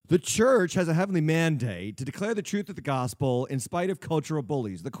The church has a heavenly mandate to declare the truth of the gospel in spite of cultural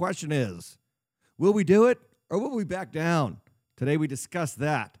bullies. The question is, will we do it or will we back down? Today we discuss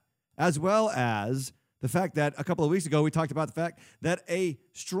that, as well as the fact that a couple of weeks ago we talked about the fact that a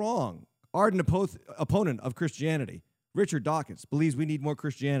strong, ardent opponent of Christianity, Richard Dawkins, believes we need more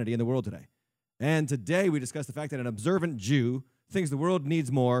Christianity in the world today. And today we discuss the fact that an observant Jew thinks the world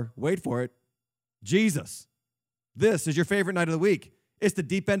needs more, wait for it, Jesus. This is your favorite night of the week. It's the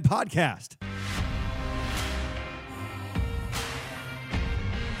Deep End Podcast.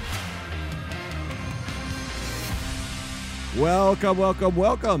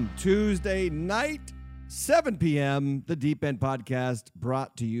 Welcome. Tuesday night, 7 p.m., the Deep End Podcast,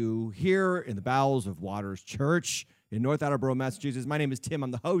 brought to you here in the bowels of Waters Church in North Attleboro, Massachusetts. My name is Tim.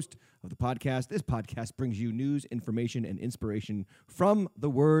 I'm the host of the podcast. This podcast brings you news, information, and inspiration from the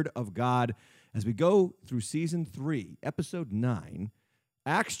Word of God as we go through Season 3, Episode 9,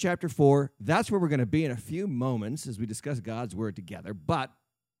 Acts chapter 4. That's where we're going to be in a few moments as we discuss God's Word together. But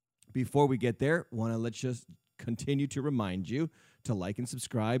before we get there, let's just continue to remind you to like and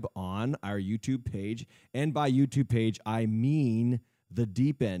subscribe on our YouTube page. And by YouTube page, I mean the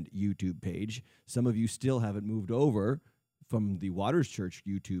Deep End YouTube page. Some of you still haven't moved over from the Waters Church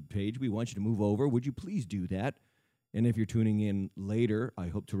YouTube page. We want you to move over. Would you please do that? And if you're tuning in later, I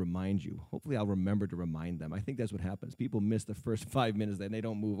hope to remind you. Hopefully, I'll remember to remind them. I think that's what happens. People miss the first 5 minutes, then they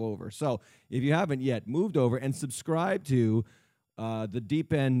don't move over. So if you haven't yet moved over and subscribe to the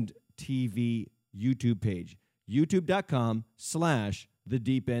Deep End TV YouTube page, youtube.com/the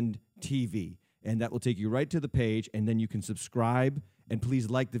Deep End TV. And that will take you right to the page, and then you can subscribe, and please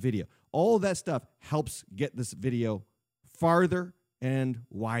like the video. All of that stuff helps get this video farther and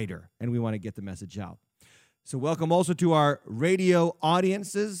wider, and we want to get the message out. So welcome also to our radio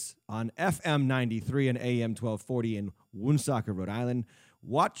audiences on FM 93 and AM 1240 in Woonsocket, Rhode Island.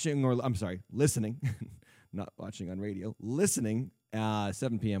 Listening, not watching on radio, listening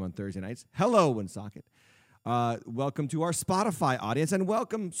 7 p.m. on Thursday nights. Hello, Woonsocket. Welcome to our Spotify audience, and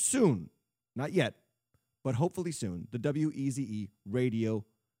welcome soon, not yet, but hopefully soon, the WEZE radio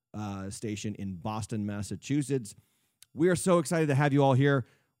station in Boston, Massachusetts. We are so excited to have you all here.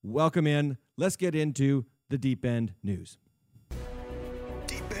 Welcome in. Let's get into the Deep End News.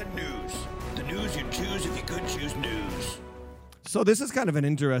 Deep End News. The news you'd choose if you could choose news. So this is kind of an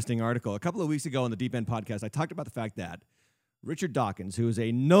interesting article. A couple of weeks ago on the Deep End Podcast, I talked about the fact that Richard Dawkins, who is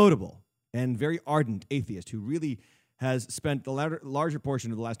a notable and very ardent atheist who really has spent the larger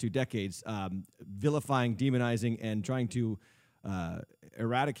portion of the last 2 decades vilifying, demonizing, and trying to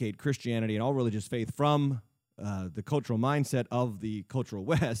eradicate Christianity and all religious faith from the cultural mindset of the cultural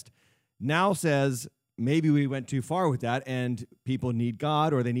West, now says maybe we went too far with that and people need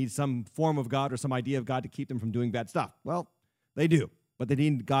God, or they need some form of God or some idea of God to keep them from doing bad stuff. Well, they do, but they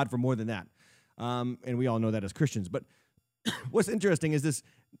need God for more than that. And we all know that as Christians. But what's interesting is this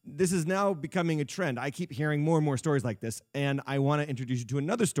is now becoming a trend. I keep hearing more and more stories like this, and I want to introduce you to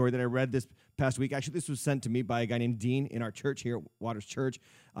another story that I read this past week. Actually, this was sent to me by a guy named Dean in our church here at Waters Church.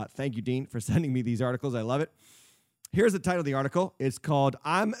 Thank you, Dean, for sending me these articles. I love it. Here's the title of the article. It's called,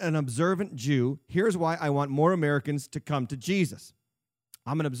 "I'm an Observant Jew. Here's why I want more Americans to come to Jesus."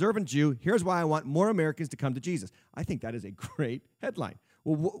 I'm an observant Jew. Here's why I want more Americans to come to Jesus. I think that is a great headline.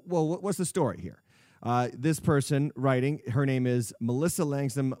 Well, what's the story here? This person writing, her name is Melissa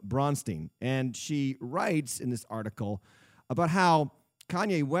Langston Bronstein, and she writes in this article about how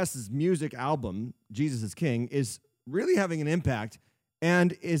Kanye West's music album, Jesus is King, is really having an impact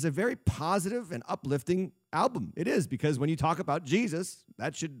and is a very positive and uplifting album. It is, because when you talk about Jesus,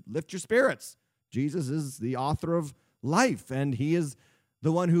 that should lift your spirits. Jesus is the author of life, and he is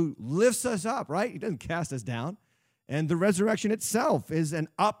the one who lifts us up, right? He doesn't cast us down. And the resurrection itself is an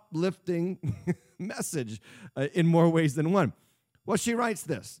uplifting message in more ways than one. Well, she writes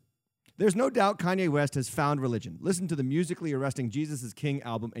this: "There's no doubt Kanye West has found religion. Listen to the musically arresting Jesus is King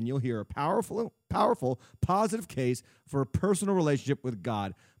album, and you'll hear a powerful, positive case for a personal relationship with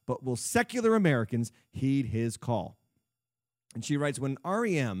God. But will secular Americans heed his call?" And she writes, when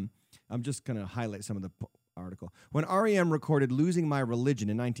REM, I'm just going to highlight some of the article. When REM recorded Losing My Religion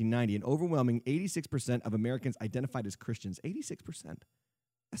in 1990, an overwhelming 86% of Americans identified as Christians. 86%.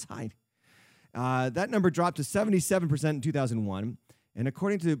 That's high. That number dropped to 77% in 2001. And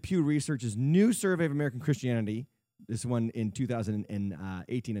according to Pew Research's new survey of American Christianity, this one in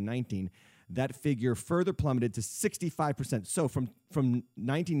 2018 and 19, that figure further plummeted to 65%. So from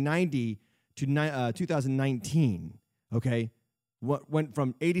 1990 to 2019, okay, what went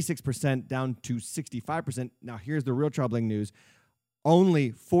from 86% down to 65%. Now, here's the real troubling news.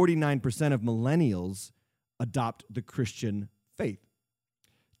 Only 49% of millennials adopt the Christian faith.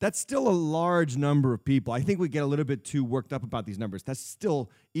 That's still a large number of people. I think we get a little bit too worked up about these numbers. That's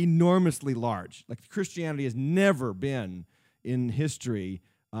still enormously large. Like Christianity has never been in history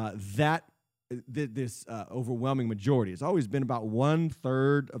this overwhelming majority. It's always been about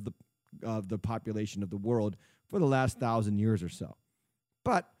 1/3 of the population of the world for the last 1,000 years or so.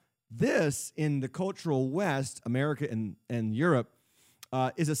 But this, in the cultural West, America and Europe,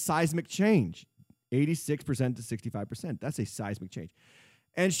 is a seismic change, 86% to 65%. That's a seismic change.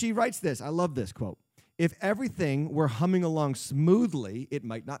 And she writes this, I love this quote, "If everything were humming along smoothly, it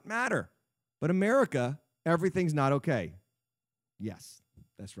might not matter. But America, everything's not okay." Yes,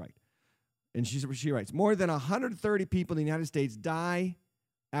 that's right. And she writes, "More than 130 people in the United States die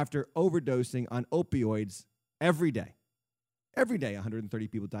after overdosing on opioids every day. Every day, 130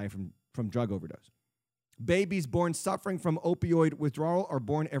 people die from drug overdose. Babies born suffering from opioid withdrawal are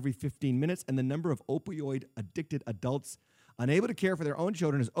born every 15 minutes, and the number of opioid-addicted adults unable to care for their own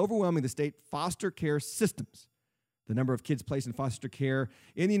children is overwhelming the state foster care systems. The number of kids placed in foster care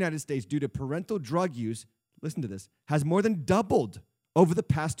in the United States due to parental drug use," listen to this, "has more than doubled over the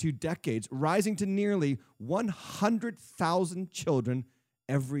past 2 decades, rising to nearly 100,000 children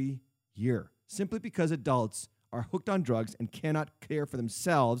every year, simply because adults are hooked on drugs and cannot care for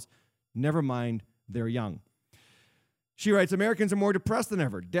themselves, never mind their young." She writes, "Americans are more depressed than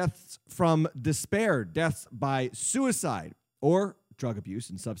ever. Deaths from despair, deaths by suicide or drug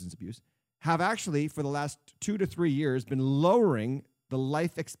abuse and substance abuse have actually, for the last 2 to 3 years, been lowering the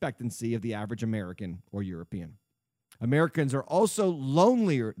life expectancy of the average American or European. Americans are also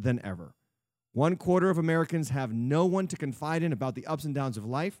lonelier than ever. 1/4 of Americans have no one to confide in about the ups and downs of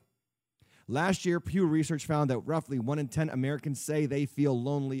life. Last year, Pew Research found that roughly 1 in 10 Americans say they feel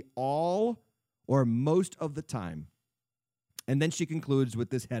lonely all or most of the time." And then she concludes with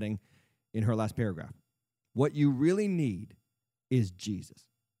this heading in her last paragraph: "What you really need is Jesus."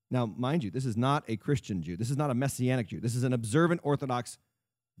 Now, mind you, this is not a Christian Jew. This is not a Messianic Jew. This is an observant Orthodox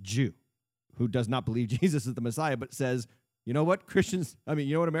Jew who does not believe Jesus is the Messiah, but says, you know what,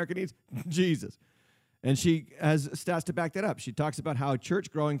 you know what America needs? Jesus. And she has stats to back that up. She talks about how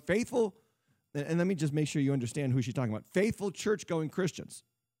church-growing, faithful, and let me just make sure you understand who she's talking about, faithful church-going Christians.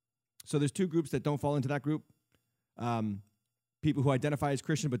 So there's 2 groups that don't fall into that group. People who identify as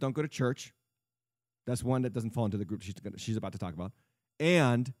Christian but don't go to church. That's one that doesn't fall into the group she's about to talk about.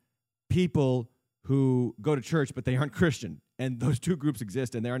 And people who go to church but they aren't Christian. And those 2 groups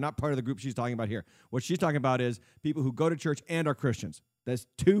exist, and they are not part of the group she's talking about here. What she's talking about is people who go to church and are Christians. That's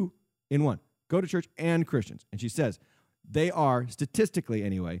 2 in 1. Go to church and Christians. And she says they are, statistically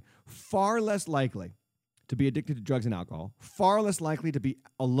anyway, far less likely to be addicted to drugs and alcohol, far less likely to be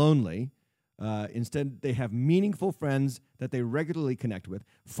lonely. Instead, they have meaningful friends that they regularly connect with,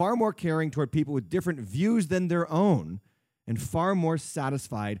 far more caring toward people with different views than their own, and far more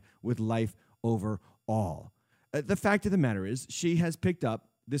satisfied with life overall. The fact of the matter is, she has picked up,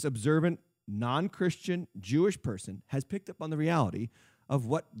 this observant, non-Christian Jewish person has picked up on the reality of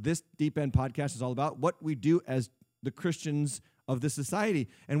what this Deep End podcast is all about, what we do as the Christians of this society,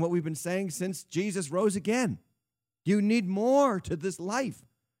 and what we've been saying since Jesus rose again. You need more to this life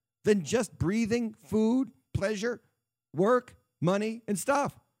than just breathing, food, pleasure, work, money, and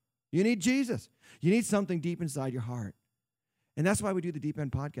stuff. You need Jesus. You need something deep inside your heart. And that's why we do the Deep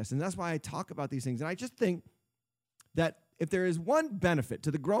End podcast. And that's why I talk about these things. And I just think that if there is one benefit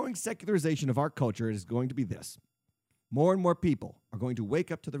to the growing secularization of our culture, it is going to be this. More and more people are going to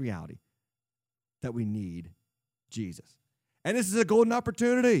wake up to the reality that we need Jesus. And this is a golden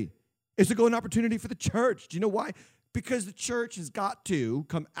opportunity. It's a golden opportunity for the church. Do you know why? Because the church has got to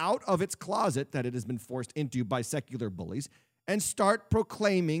come out of its closet that it has been forced into by secular bullies and start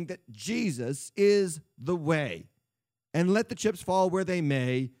proclaiming that Jesus is the way. And let the chips fall where they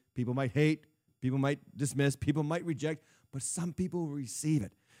may. People might hate, people might dismiss, people might reject, but some people will receive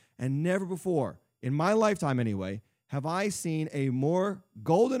it. And never before, in my lifetime anyway, have I seen a more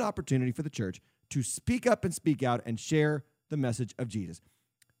golden opportunity for the church to speak up and speak out and share the message of Jesus.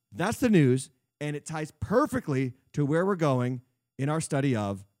 That's the news, and it ties perfectly to where we're going in our study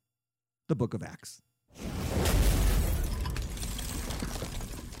of the book of Acts.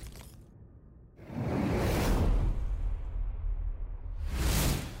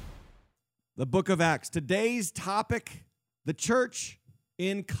 The book of Acts. Today's topic, the church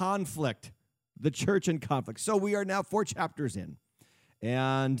in conflict. The church in conflict. So we are now 4 chapters in,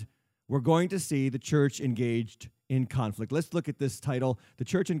 and we're going to see the church engaged in conflict. Let's look at this title, The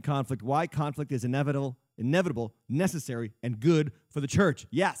Church in Conflict, Why Conflict is Inevitable, Necessary, and Good for the Church.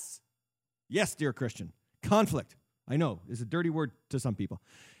 Yes. Yes, dear Christian. Conflict, I know, is a dirty word to some people.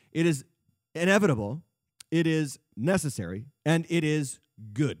 It is inevitable, it is necessary, and it is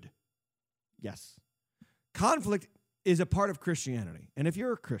good. Yes. Conflict is a part of Christianity. And if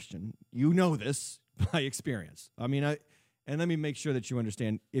you're a Christian, you know this by experience. And let me make sure that you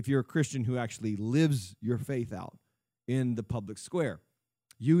understand, if you're a Christian who actually lives your faith out in the public square,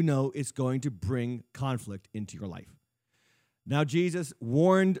 you know it's going to bring conflict into your life. Now, Jesus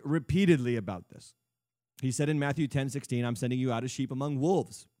warned repeatedly about this. He said in Matthew 10:16, I'm sending you out as sheep among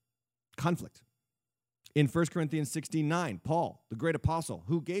wolves. Conflict. In 1 Corinthians 16:9, Paul, the great apostle,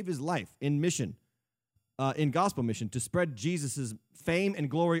 who gave his life in mission, in gospel mission, to spread Jesus' fame and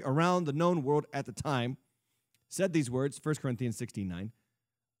glory around the known world at the time, said these words, 1 Corinthians 16:9,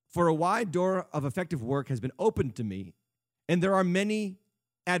 for a wide door of effective work has been opened to me, and there are many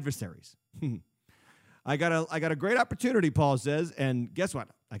adversaries. I got a great opportunity, Paul says, and guess what?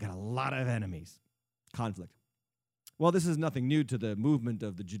 I got a lot of enemies. Conflict. Well, this is nothing new to the movement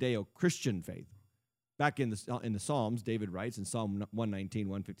of the Judeo-Christian faith. Back in the Psalms, David writes in Psalm 119,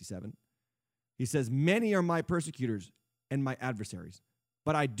 157, he says, many are my persecutors and my adversaries,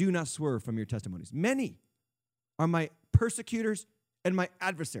 but I do not swerve from your testimonies. Many are my persecutors and my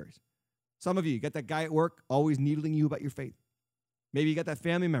adversaries. Some of you got that guy at work always needling you about your faith. Maybe you got that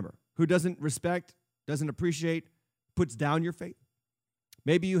family member who doesn't respect, doesn't appreciate, puts down your faith.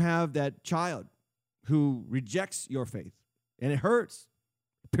 Maybe you have that child who rejects your faith, and it hurts.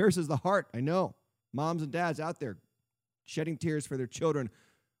 It pierces the heart. I know. Moms and dads out there shedding tears for their children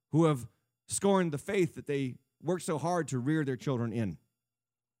who have scorned the faith that they worked so hard to rear their children in.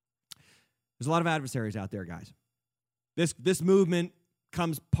 There's a lot of adversaries out there, guys. This movement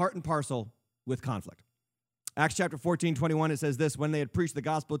comes part and parcel with conflict. Acts chapter 14:21, it says this, when they had preached the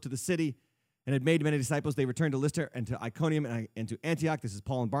gospel to the city and had made many disciples, they returned to Lystra and to Iconium and to Antioch. This is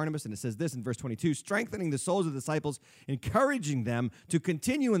Paul and Barnabas, and it says this in verse 22, strengthening the souls of the disciples, encouraging them to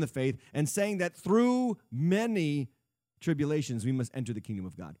continue in the faith, and saying that through many tribulations we must enter the kingdom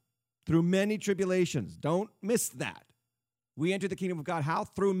of God. Through many tribulations. Don't miss that. We enter the kingdom of God. How?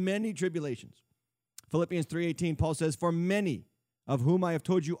 Through many tribulations. Philippians 3:18, Paul says, for many of whom I have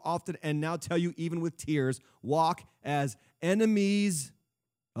told you often and now tell you even with tears, walk as enemies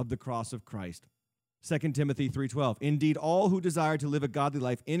of the cross of Christ. 2 Timothy 3:12, indeed, all who desire to live a godly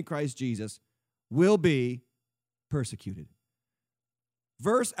life in Christ Jesus will be persecuted.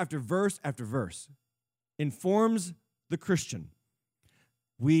 Verse after verse after verse informs the Christian.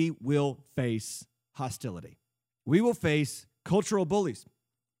 We will face hostility. We will face cultural bullies.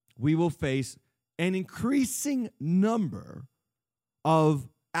 We will face an increasing number of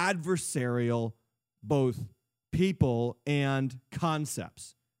adversarial, both people and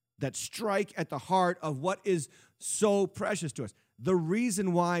concepts that strike at the heart of what is so precious to us. The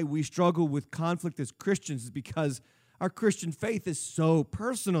reason why we struggle with conflict as Christians is because our Christian faith is so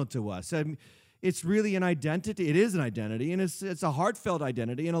personal to us. I mean, it's really an identity. It is an identity, and it's a heartfelt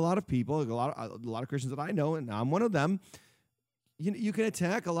identity. And a lot of people, a lot of Christians that I know, and I'm one of them, you can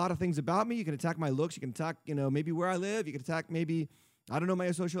attack a lot of things about me. You can attack my looks. You can attack, maybe where I live. You can attack maybe, I don't know, my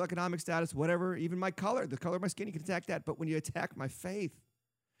socioeconomic status, whatever, even my color, the color of my skin. You can attack that. But when you attack my faith,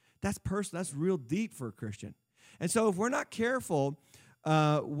 that's personal. That's real deep for a Christian. And so if we're not careful,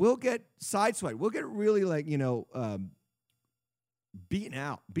 we'll get sideswiped. We'll get really beaten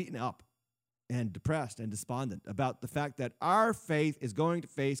up and depressed and despondent about the fact that our faith is going to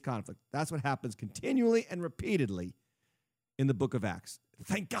face conflict. That's what happens continually and repeatedly in the book of Acts.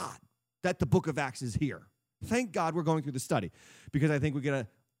 Thank God that the book of Acts is here. Thank God we're going through the study, because I think we're going to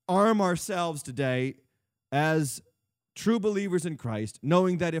arm ourselves today as true believers in Christ,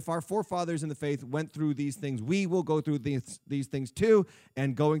 knowing that if our forefathers in the faith went through these things, we will go through these things too,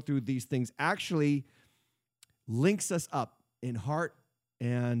 and going through these things actually links us up in heart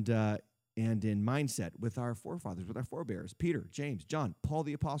and in mindset with our forefathers, with our forebears, Peter, James, John, Paul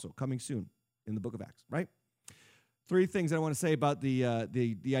the Apostle, coming soon in the book of Acts, right? Three things I want to say about the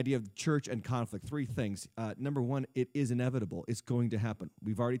idea of church and conflict. Three things. Number one, it is inevitable. It's going to happen.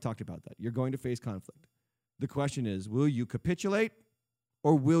 We've already talked about that. You're going to face conflict. The question is, will you capitulate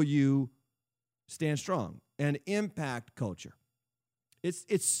or will you stand strong and impact culture?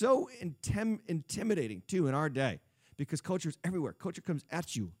 It's so intimidating, too, in our day, because culture is everywhere. Culture comes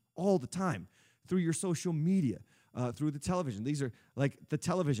at you all the time through your social media, through the television. These are like the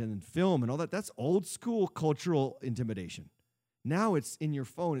television and film and all that. That's old school cultural intimidation. Now it's in your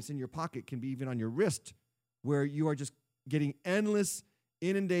phone. It's in your pocket. Can be even on your wrist, where you are just getting endless,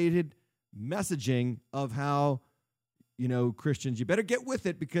 inundated messaging of how, Christians, you better get with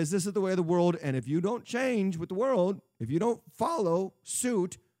it because this is the way of the world. And if you don't change with the world, if you don't follow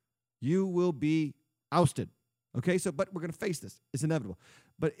suit, you will be ousted. Okay, but we're going to face this. It's inevitable.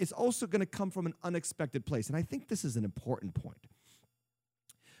 But it's also going to come from an unexpected place. And I think this is an important point.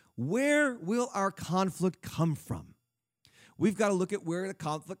 where will our conflict come from? We've got to look at where the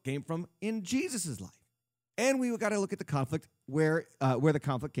conflict came from in Jesus' life. And we've got to look at the conflict where the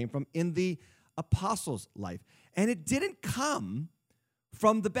conflict came from in the apostles' life. And it didn't come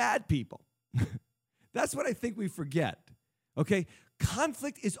from the bad people. That's what I think we forget. Okay?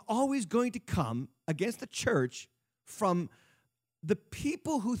 Conflict is always going to come against the church from the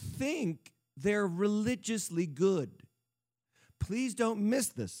people who think they're religiously good. Please don't miss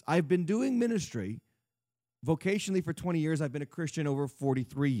this. I've been doing ministry vocationally for 20 years. I've been a Christian over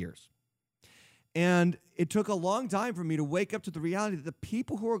 43 years. And it took a long time for me to wake up to the reality that the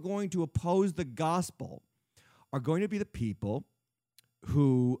people who are going to oppose the gospel are going to be the people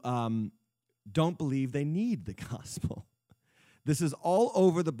who don't believe they need the gospel. This is all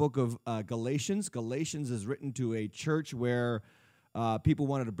over the book of Galatians. Galatians is written to a church where people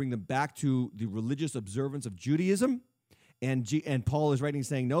wanted to bring them back to the religious observance of Judaism. And Paul is writing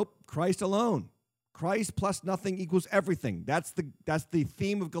saying, nope, Christ alone. Christ plus nothing equals everything. That's the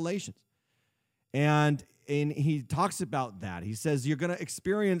theme of Galatians. And he talks about that. He says you're going to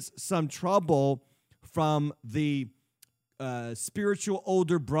experience some trouble from the spiritual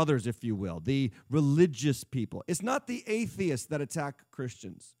older brothers, if you will, the religious people. It's not the atheists that attack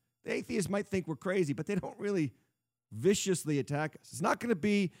Christians. The atheists might think we're crazy, but they don't really viciously attack us. It's not going to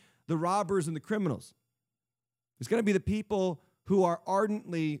be the robbers and the criminals. It's going to be the people who are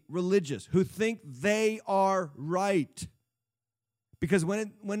ardently religious, who think they are right. Because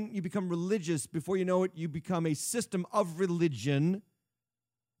when you become religious, before you know it, you become a system of religion,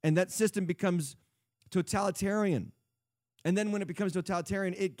 and that system becomes totalitarian. And then when it becomes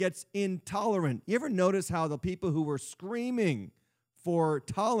totalitarian, it gets intolerant. You ever notice how the people who were screaming for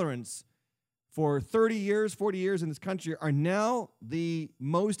tolerance for 30 years, 40 years in this country are now the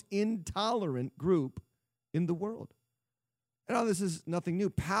most intolerant group in the world? And now this is nothing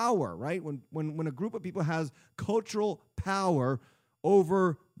new. Power, right? When a group of people has cultural power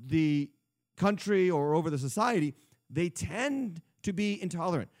over the country or over the society, they tend to be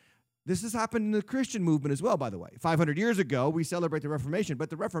intolerant. This has happened in the Christian movement as well, by the way. 500 years ago, we celebrate the Reformation,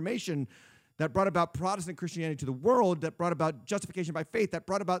 but the Reformation that brought about Protestant Christianity to the world, that brought about justification by faith, that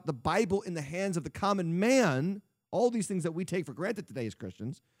brought about the Bible in the hands of the common man, all these things that we take for granted today as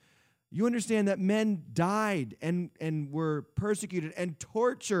Christians, you understand that men died and were persecuted and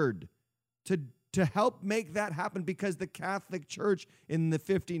tortured to help make that happen because the Catholic Church in the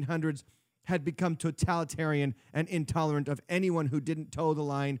 1500s had become totalitarian and intolerant of anyone who didn't toe the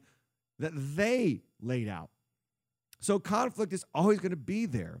line that they laid out. So conflict is always going to be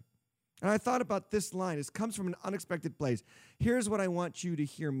there. And I thought about this line. It comes from an unexpected place. Here's what I want you to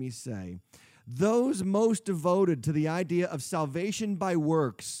hear me say. Those most devoted to the idea of salvation by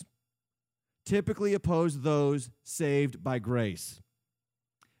works typically oppose those saved by grace.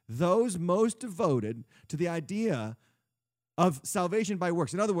 Those most devoted to the idea of salvation by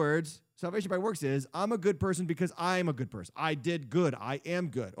works. In other words, salvation by works is, I'm a good person because I'm a good person. I did good. I am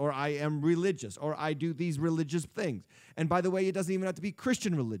good. Or I am religious. Or I do these religious things. And by the way, it doesn't even have to be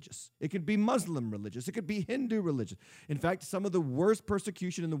Christian religious. It could be Muslim religious. It could be Hindu religious. In fact, some of the worst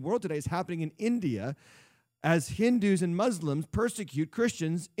persecution in the world today is happening in India as Hindus and Muslims persecute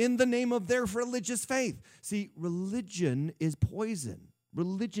Christians in the name of their religious faith. See, religion is poison.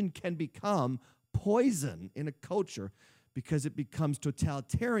 Religion can become poison in a culture because it becomes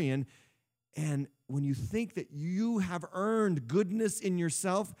totalitarian. And when you think that you have earned goodness in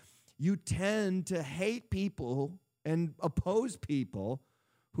yourself, you tend to hate people and oppose people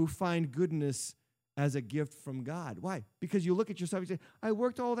who find goodness as a gift from God. Why? Because you look at yourself and say, I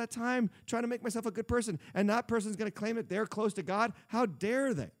worked all that time trying to make myself a good person, and that person's going to claim it they're close to God. How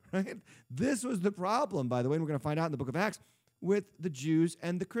dare they? Right? This was the problem, by the way, and we're going to find out in the book of Acts, with the Jews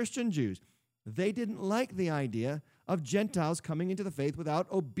and the Christian Jews. They didn't like the idea of Gentiles coming into the faith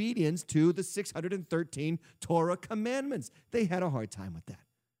without obedience to the 613 Torah commandments. They had a hard time with that.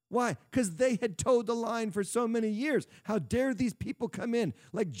 Why? Because they had toed the line for so many years. How dare these people come in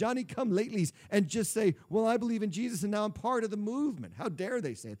like Johnny-come-latelys and just say, well, I believe in Jesus and now I'm part of the movement. How dare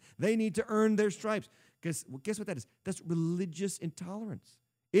they say it? They need to earn their stripes. Guess what that is? That's religious intolerance.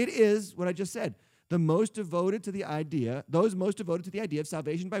 It is what I just said. Those most devoted to the idea of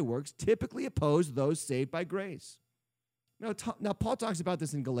salvation by works typically oppose those saved by grace. Now, Paul talks about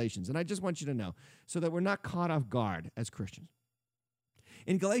this in Galatians, and I just want you to know so that we're not caught off guard as Christians.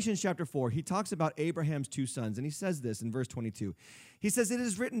 In Galatians chapter 4, he talks about Abraham's two sons, and he says this in verse 22. He says, it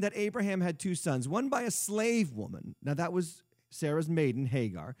is written that Abraham had two sons, one by a slave woman, now that was Sarah's maiden,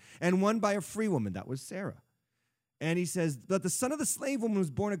 Hagar, and one by a free woman, that was Sarah. And he says, but the son of the slave woman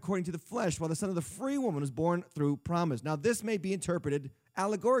was born according to the flesh, while the son of the free woman was born through promise. Now, this may be interpreted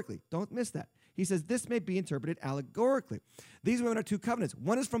allegorically. Don't miss that. He says this may be interpreted allegorically. These women are two covenants.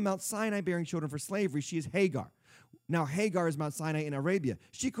 One is from Mount Sinai, bearing children for slavery. She is Hagar. Now, Hagar is Mount Sinai in Arabia.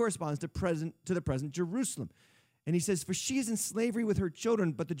 She corresponds to the present Jerusalem. And he says, for she is in slavery with her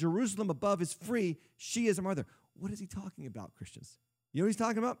children, but the Jerusalem above is free. She is a mother. What is he talking about, Christians? You know what he's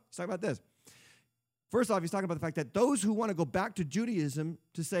talking about? He's talking about this. First off, he's talking about the fact that those who want to go back to Judaism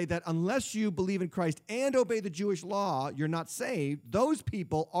to say that unless you believe in Christ and obey the Jewish law, you're not saved, those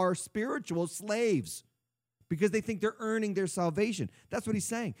people are spiritual slaves because they think they're earning their salvation. That's what he's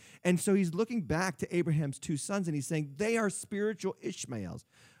saying. And so he's looking back to Abraham's two sons, and he's saying they are spiritual Ishmaels.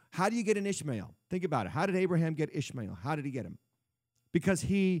 How do you get an Ishmael? Think about it. How did Abraham get Ishmael? How did he get him? Because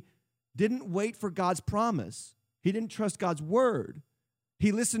he didn't wait for God's promise. He didn't trust God's word.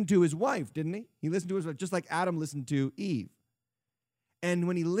 He listened to his wife, didn't he? He listened to his wife, just like Adam listened to Eve. And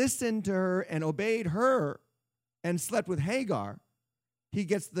when he listened to her and obeyed her and slept with Hagar, he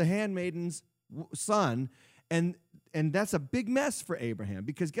gets the handmaiden's son. And that's a big mess for Abraham,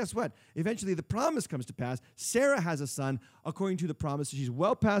 because guess what? Eventually the promise comes to pass. Sarah has a son according to the promise. She's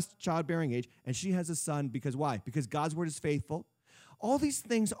well past childbearing age, and she has a son because why? Because God's word is faithful. All these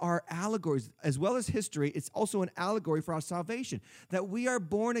things are allegories, as well as history. It's also an allegory for our salvation, that we are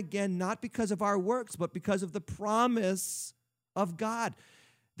born again not because of our works, but because of the promise of God.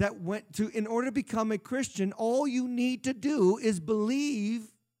 In order to become a Christian, all you need to do is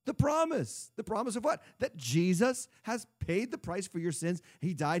believe the promise. The promise of what? That Jesus has paid the price for your sins.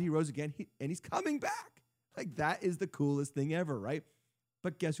 He died, he rose again, and he's coming back. Like, that is the coolest thing ever, right?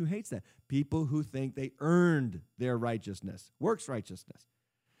 But guess who hates that? People who think they earned their righteousness, works righteousness.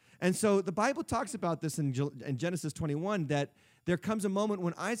 And so the Bible talks about this in Genesis 21, that there comes a moment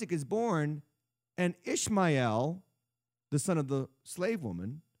when Isaac is born, and Ishmael, the son of the slave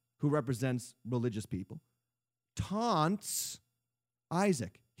woman, who represents religious people, taunts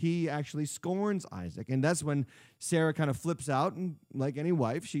Isaac. He actually scorns Isaac. And that's when Sarah kind of flips out, and like any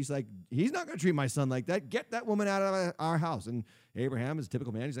wife, she's like, he's not going to treat my son like that. Get that woman out of our house. And Abraham is a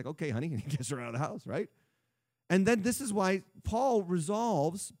typical man. He's like, okay, honey. And he gets her out of the house, right? And then this is why Paul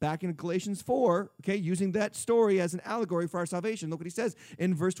resolves back in Galatians 4, okay, using that story as an allegory for our salvation. Look what he says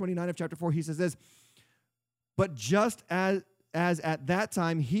in verse 29 of chapter 4. He says this, but just as at that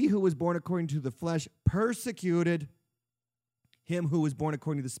time he who was born according to the flesh persecuted him who was born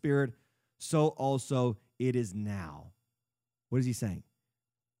according to the Spirit, so also it is now. What is he saying?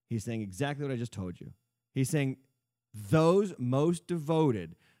 He's saying exactly what I just told you. He's saying those most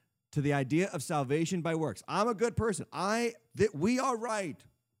devoted to the idea of salvation by works. I'm a good person. We are right.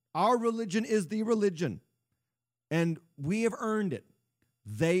 Our religion is the religion, and we have earned it.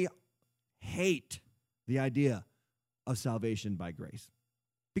 They hate the idea of salvation by grace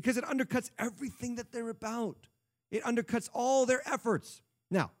because it undercuts everything that they're about. It undercuts all their efforts.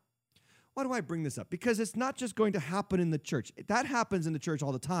 Now, why do I bring this up? Because it's not just going to happen in the church. That happens in the church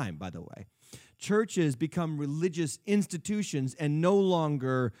all the time, by the way. Churches become religious institutions and no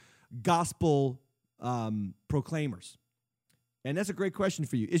longer gospel proclaimers. And that's a great question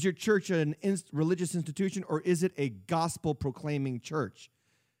for you. Is your church an religious institution, or is it a gospel-proclaiming church?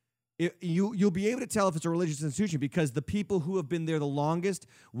 You'll be able to tell if it's a religious institution because the people who have been there the longest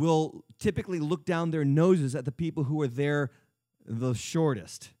will typically look down their noses at the people who are there the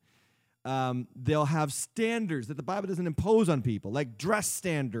shortest. They'll have standards that the Bible doesn't impose on people, like dress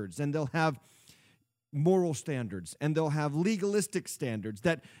standards, and they'll have moral standards, and they'll have legalistic standards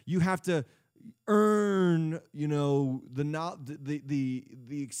that you have to earn, the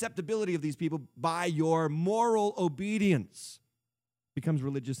acceptability of these people by your moral obedience. Becomes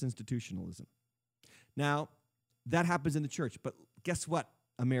religious institutionalism. Now, that happens in the church, but guess what,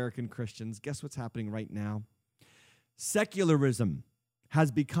 American Christians? Guess what's happening right now? Secularism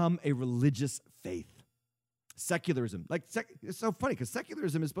has become a religious faith. Secularism. It's so funny because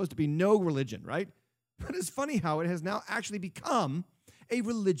secularism is supposed to be no religion, right? But it's funny how it has now actually become a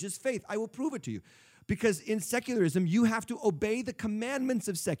religious faith. I will prove it to you. Because in secularism, you have to obey the commandments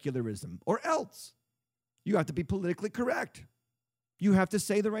of secularism, or else you have to be politically correct. You have to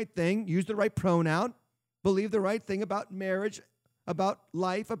say the right thing, use the right pronoun, believe the right thing about marriage, about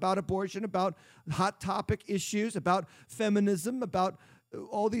life, about abortion, about hot topic issues, about feminism, about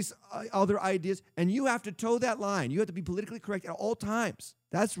all these other ideas. And you have to toe that line. You have to be politically correct at all times.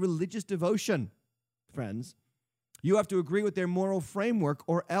 That's religious devotion, friends. You have to agree with their moral framework,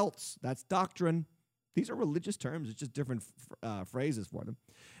 or else. That's doctrine. These are religious terms. It's just different phrases for them.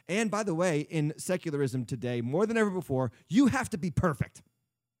 And by the way, in secularism today, more than ever before, you have to be perfect.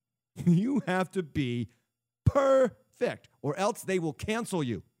 You have to be perfect, or else they will cancel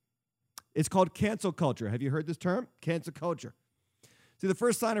you. It's called cancel culture. Have you heard this term? Cancel culture. See, the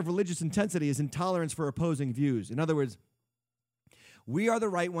first sign of religious intensity is intolerance for opposing views. In other words, we are the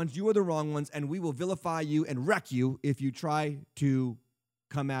right ones, you are the wrong ones, and we will vilify you and wreck you if you try to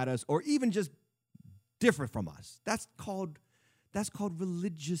come at us or even just differ from us. That's called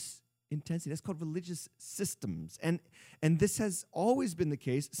religious intensity. That's called religious systems. And this has always been the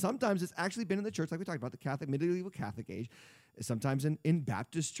case. Sometimes it's actually been in the church, like we talked about, the Catholic, medieval Catholic age. Sometimes in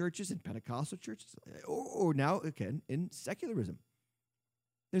Baptist churches, in Pentecostal churches, or now, again, in secularism.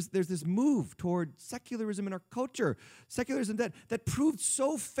 There's this move toward secularism in our culture, secularism that proved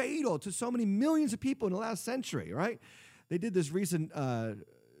so fatal to so many millions of people in the last century, right? They did this recent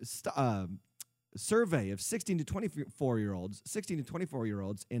survey of 16 to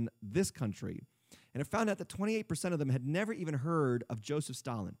 24-year-olds in this country, and it found out that 28% of them had never even heard of Joseph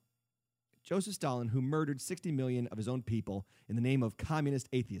Stalin. Joseph Stalin, who murdered 60 million of his own people in the name of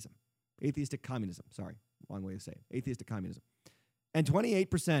atheistic communism, sorry, wrong way to say it, atheistic communism. And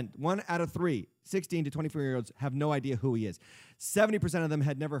 28%, 1 out of 3, 16 to 24-year-olds have no idea who he is. 70% of them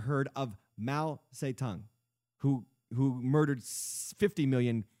had never heard of Mao Zedong, who murdered 50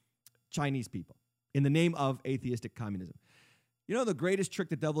 million Chinese people in the name of atheistic communism. You know the greatest trick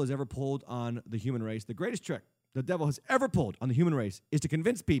the devil has ever pulled on the human race? The greatest trick the devil has ever pulled on the human race is to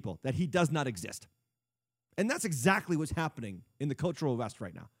convince people that he does not exist. And that's exactly what's happening in the cultural West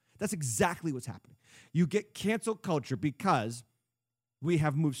right now. That's exactly what's happening. You get cancel culture because we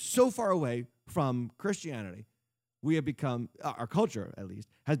have moved so far away from Christianity. We have become, our culture at least,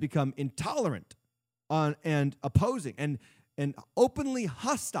 has become intolerant and opposing and openly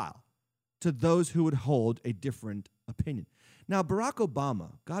hostile to those who would hold a different opinion. Now, Barack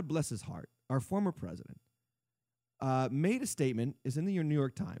Obama, God bless his heart, our former president, made a statement, is in the New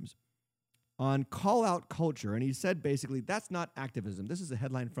York Times, on call-out culture, and he said basically, that's not activism. This is a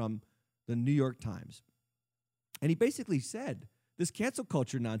headline from the New York Times. And he basically said, this cancel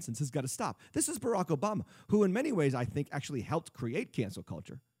culture nonsense has got to stop. This is Barack Obama, who in many ways I think actually helped create cancel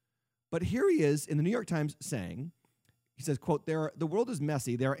culture. But here he is in the New York Times saying, he says, quote, the world is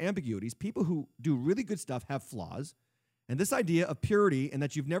messy, there are ambiguities, people who do really good stuff have flaws, and this idea of purity and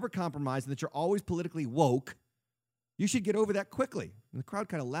that you've never compromised and that you're always politically woke, you should get over that quickly. And the crowd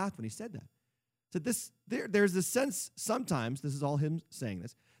kind of laughed when he said that. So there's a sense sometimes, this is all him saying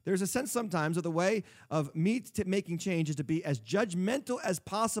this, there's a sense sometimes of the way of me making change is to be as judgmental as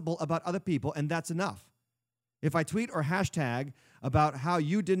possible about other people, and that's enough. If I tweet or hashtag about how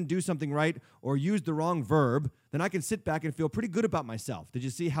you didn't do something right or used the wrong verb, then I can sit back and feel pretty good about myself. Did you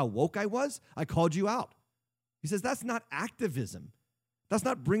see how woke I was? I called you out. He says that's not activism. That's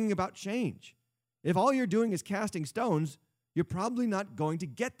not bringing about change. If all you're doing is casting stones, you're probably not going to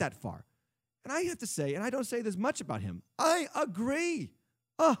get that far. And I have to say, and I don't say this much about him, I agree.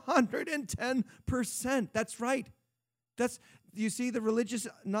 110%. That's right. Do you see the religious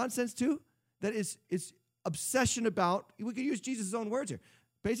nonsense too? That is obsession about, we could use Jesus' own words here.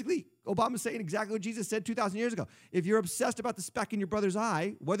 Basically, Obama's saying exactly what Jesus said 2,000 years ago. If you're obsessed about the speck in your brother's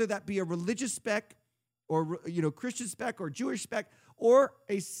eye, whether that be a religious speck or Christian speck or Jewish speck or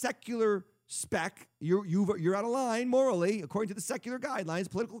a secular speck, you're out of line morally, according to the secular guidelines,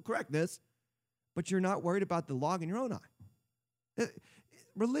 political correctness, but you're not worried about the log in your own eye.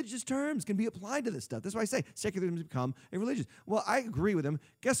 Religious terms can be applied to this stuff. That's why I say secularism has become a religious. Well, I agree with him.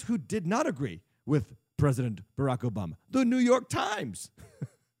 Guess who did not agree with President Barack Obama? The New York Times.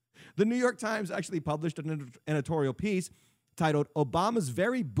 The New York Times actually published an editorial piece titled Obama's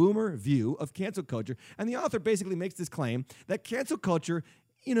Very Boomer View of Cancel Culture. And the author basically makes this claim that cancel culture,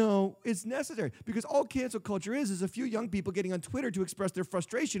 is necessary because all cancel culture is a few young people getting on Twitter to express their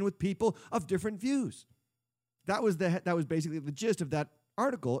frustration with people of different views. That was basically the gist of that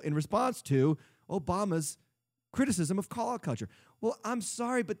article in response to Obama's criticism of call-out culture. Well, I'm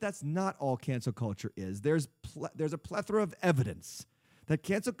sorry, but that's not all cancel culture is. There's a plethora of evidence that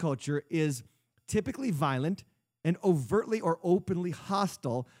cancel culture is typically violent and overtly or openly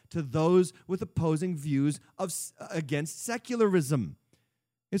hostile to those with opposing views against secularism.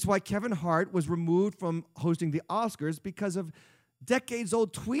 It's why Kevin Hart was removed from hosting the Oscars because of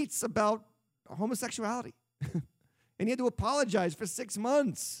decades-old tweets about homosexuality. And he had to apologize for 6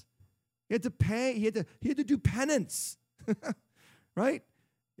 months. He had to pay. He had to do penance, right?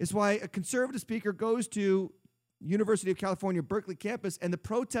 It's why a conservative speaker goes to University of California, Berkeley campus, and the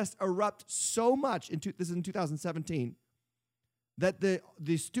protests erupt so much, this is in 2017, that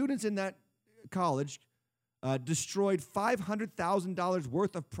the students in that college destroyed $500,000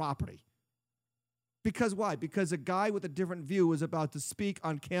 worth of property. Because why? Because a guy with a different view was about to speak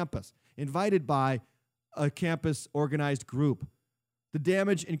on campus, invited by a campus organized group. The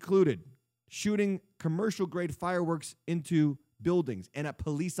damage included shooting commercial-grade fireworks into buildings and at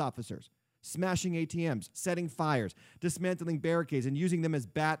police officers, smashing ATMs, setting fires, dismantling barricades and using them as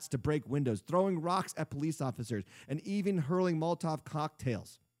bats to break windows, throwing rocks at police officers, and even hurling Molotov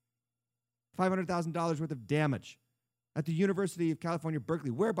cocktails. $500,000 worth of damage at the University of California,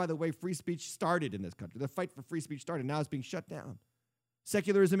 Berkeley, where, by the way, free speech started in this country. The fight for free speech started. Now it's being shut down.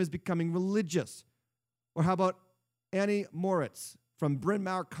 Secularism is becoming religious. Or how about Annie Moritz from Bryn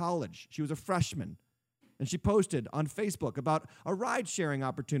Mawr College? She was a freshman, and she posted on Facebook about a ride-sharing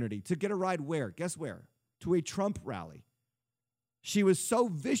opportunity to get a ride where? Guess where? To a Trump rally. She was so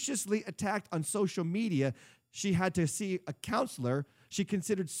viciously attacked on social media, she had to see a counselor. She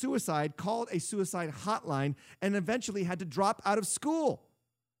considered suicide, called a suicide hotline, and eventually had to drop out of school.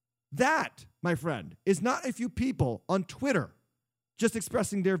 That, my friend, is not a few people on Twitter just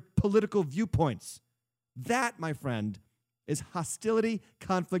expressing their political viewpoints. That, my friend, is hostility,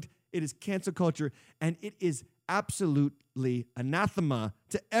 conflict. It is cancel culture, and it is absolutely anathema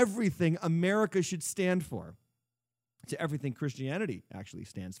to everything America should stand for, to everything Christianity actually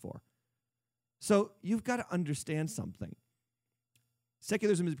stands for. So you've got to understand something.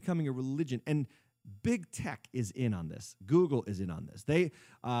 Secularism is becoming a religion, and big tech is in on this. Google is in on this.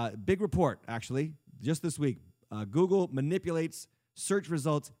 Big report, actually, just this week. Google manipulates search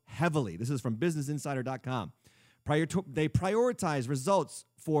results heavily. This is from BusinessInsider.com. They prioritize results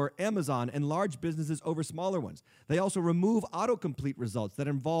for Amazon and large businesses over smaller ones. They also remove autocomplete results that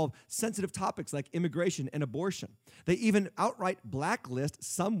involve sensitive topics like immigration and abortion. They even outright blacklist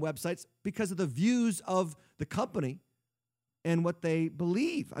some websites because of the views of the company and what they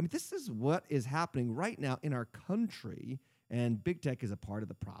believe. I mean, this is what is happening right now in our country, and big tech is a part of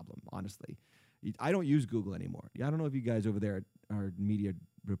the problem, honestly. I don't use Google anymore. I don't know if you guys over there at our media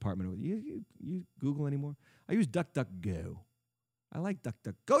department, you Google anymore? I use DuckDuckGo. I like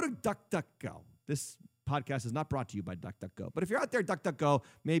DuckDuck. Go to DuckDuckGo. This podcast is not brought to you by DuckDuckGo. But if you're out there, DuckDuckGo,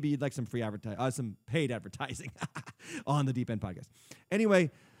 maybe you'd like some free some paid advertising on the Deep End podcast. Anyway,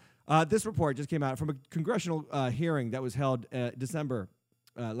 this report just came out from a congressional hearing that was held December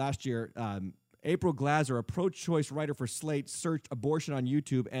last year. April Glaser, a pro-choice writer for Slate, searched abortion on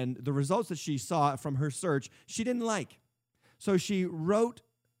YouTube, and the results that she saw from her search, she didn't like. So she wrote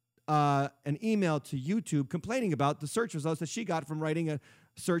an email to YouTube complaining about the search results that she got from writing a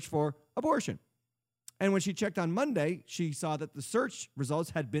search for abortion. And when she checked on Monday, she saw that the search results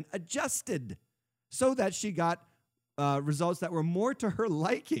had been adjusted so that she got results that were more to her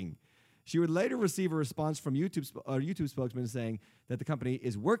liking. She would later receive a response from YouTube spokesman saying that the company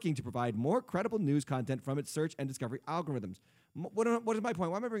is working to provide more credible news content from its search and discovery algorithms. What is my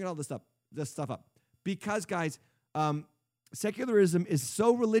point? Why am I bringing all this stuff up? Because, guys, secularism is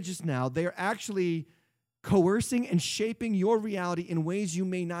so religious now, they're actually coercing and shaping your reality in ways you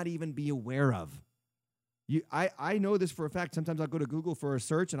may not even be aware of. I know this for a fact. Sometimes I'll go to Google for a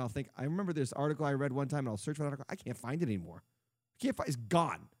search, and I'll think, I remember this article I read one time, and I'll search for that article. I can't find it anymore. It's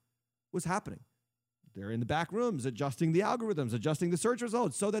gone. What's happening? They're in the back rooms adjusting the algorithms, adjusting the search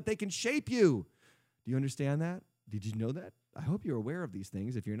results so that they can shape you. Do you understand that? Did you know that? I hope you're aware of these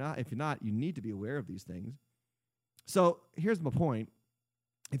things. If you're not, you need to be aware of these things. So here's my point.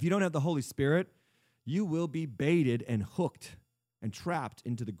 If you don't have the Holy Spirit, you will be baited and hooked and trapped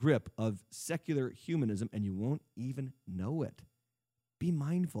into the grip of secular humanism, and you won't even know it. Be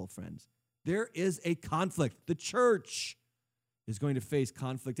mindful, friends. There is a conflict. The church is going to face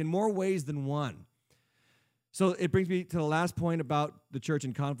conflict in more ways than one. So it brings me to the last point about the church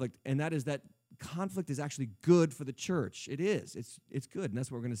and conflict, and that is that conflict is actually good for the church. It is. It's good, and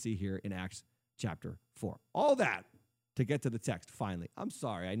that's what we're going to see here in Acts chapter 4. All that to get to the text, finally. I'm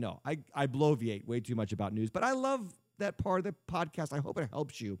sorry, I know. I bloviate way too much about news, but I love that part of the podcast. I hope it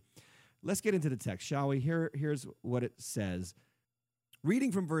helps you. Let's get into the text, shall we? Here's what it says.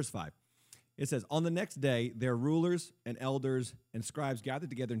 Reading from verse 5. It says, on the next day, their rulers and elders and scribes gathered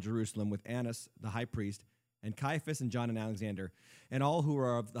together in Jerusalem with Annas, the high priest, and Caiaphas and John and Alexander, and all who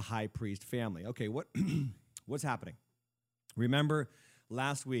are of the high priest family. Okay, what's happening? Remember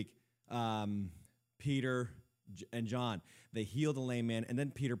last week, Peter and John, they healed a lame man, and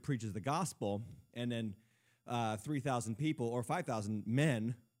then Peter preaches the gospel, and then 3,000 people or 5,000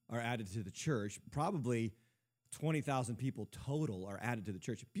 men are added to the church. Probably 20,000 people total are added to the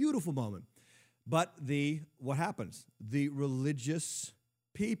church. Beautiful moment. But what happens? The religious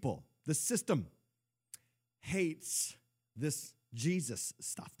people, the system, hates this Jesus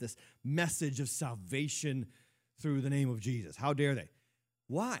stuff, this message of salvation through the name of Jesus. How dare they?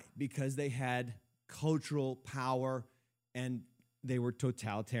 Why? Because they had cultural power and they were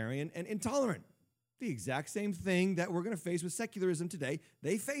totalitarian and intolerant. The exact same thing that we're going to face with secularism today,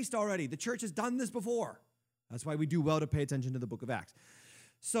 they faced already. The church has done this before. That's why we do well to pay attention to the book of Acts.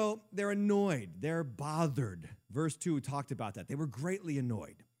 So they're annoyed. They're bothered. Verse 2 talked about that. They were greatly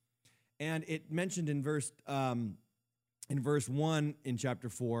annoyed. And it mentioned in verse 1 in chapter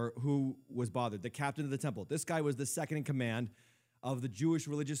 4 who was bothered. The captain of the temple. This guy was the second in command of the Jewish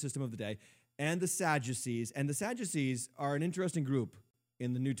religious system of the day. And the Sadducees. And the Sadducees are an interesting group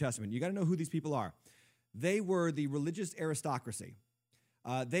in the New Testament. You got to know who these people are. They were the religious aristocracy.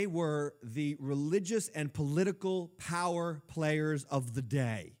 They were the religious and political power players of the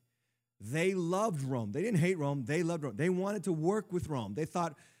day. They loved Rome. They didn't hate Rome. They loved Rome. They wanted to work with Rome. They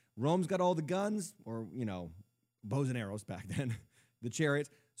thought Rome's got all the guns, or, bows and arrows back then, the chariots.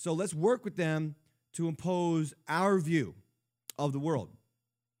 So let's work with them to impose our view of the world.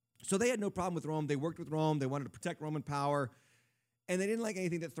 So they had no problem with Rome. They worked with Rome. They wanted to protect Roman power. And they didn't like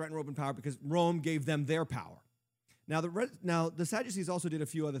anything that threatened Roman power because Rome gave them their power. Now, the Sadducees also did a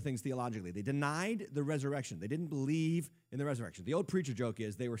few other things theologically. They denied the resurrection. They didn't believe in the resurrection. The old preacher joke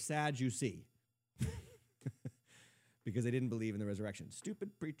is they were sad you see because they didn't believe in the resurrection.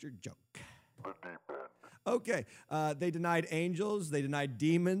 Stupid preacher joke. Okay, they denied angels. They denied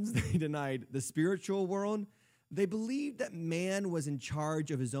demons. They denied the spiritual world. They believed that man was in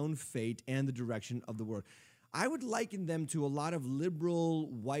charge of his own fate and the direction of the world. I would liken them to a lot of liberal,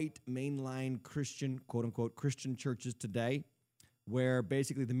 white, mainline Christian, quote-unquote, Christian churches today, where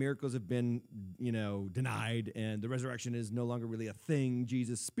basically the miracles have been, denied, and the resurrection is no longer really a thing.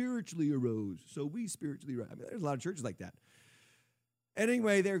 Jesus spiritually arose, so we spiritually rise. There's a lot of churches like that. And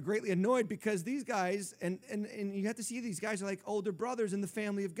anyway, they're greatly annoyed because these guys, and you have to see these guys are like older brothers in the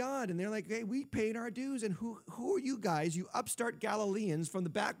family of God. And they're like, hey, we paid our dues. And who are you guys, you upstart Galileans from the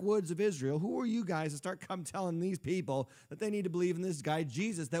backwoods of Israel? Who are you guys to start telling these people that they need to believe in this guy,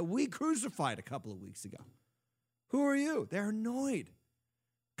 Jesus, that we crucified a couple of weeks ago? Who are you? They're annoyed.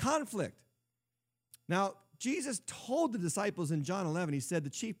 Conflict. Now, Jesus told the disciples in John 11, he said, the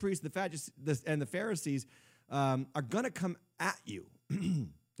chief priests and the Pharisees are going to come at you.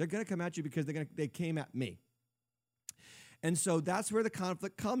 They're going to come at you because they came at me. And so that's where the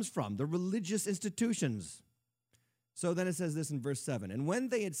conflict comes from, the religious institutions. So then it says this in verse 7. And when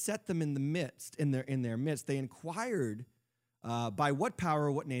they had set them in their midst, they inquired, by what power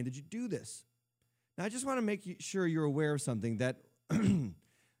or what name did you do this? Now, I just want to make sure you're aware of something, that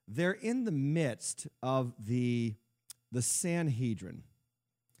they're in the midst of the Sanhedrin.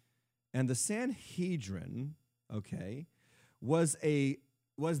 And the Sanhedrin, was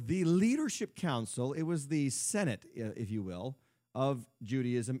the leadership council. It was the Senate, if you will, of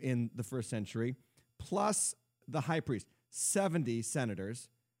Judaism in the first century, plus the high priest, 70 senators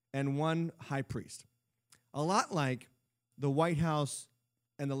and one high priest. A lot like the White House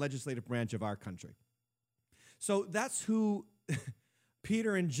and the legislative branch of our country. So that's who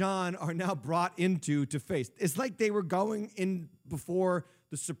Peter and John are now brought into to face. It's like they were going in before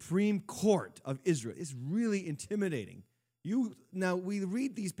the Supreme Court of Israel. It's really intimidating. Now, we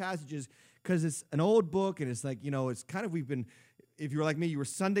read these passages because it's an old book, and it's like, it's kind of, if you were like me, you were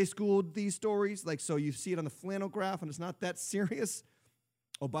Sunday schooled these stories, so you see it on the flannel graph, and it's not that serious.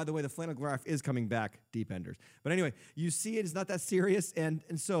 Oh, by the way, the flannel graph is coming back, Deep Enders. But anyway, you see it's not that serious, and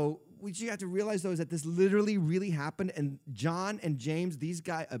so what you have to realize, though, is that this literally really happened, and John and James, these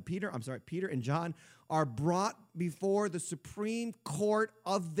guys, Peter and John, are brought before the Supreme Court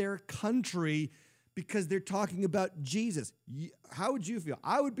of their country because they're talking about Jesus. How would you feel?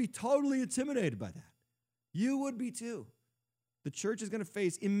 I would be totally intimidated by that. You would be too. The church is going to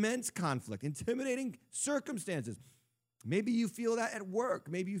face immense conflict, intimidating circumstances. Maybe you feel that at work.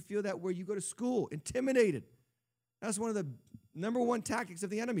 Maybe you feel that where you go to school, intimidated. That's one of the number one tactics of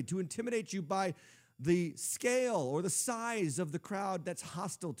the enemy, to intimidate you by the scale or the size of the crowd that's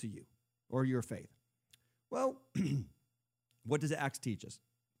hostile to you or your faith. Well, what does Acts teach us?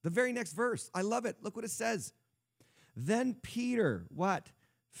 The very next verse. I love it. Look what it says. Then Peter, what?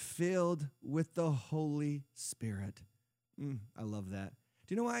 Filled with the Holy Spirit. I love that.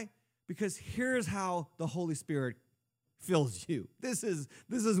 Do you know why? Because here's how the Holy Spirit fills you. This is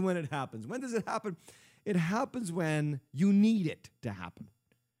when it happens. When does it happen? It happens when you need it to happen.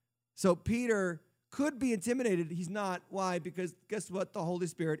 So Peter could be intimidated. He's not. Why? Because guess what? The Holy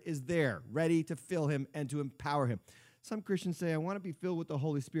Spirit is there, ready to fill him and to empower him. Some Christians say, I want to be filled with the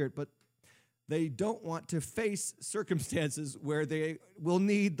Holy Spirit, but they don't want to face circumstances where they will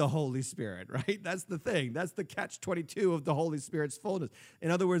need the Holy Spirit, right? That's the thing. That's the catch-22 of the Holy Spirit's fullness. In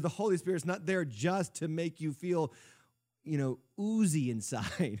other words, the Holy Spirit's not there just to make you feel, oozy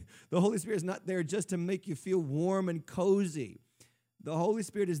inside. The Holy Spirit's not there just to make you feel warm and cozy. The Holy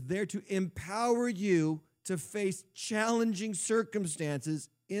Spirit is there to empower you to face challenging circumstances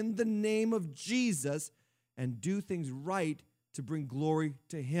in the name of Jesus and do things right to bring glory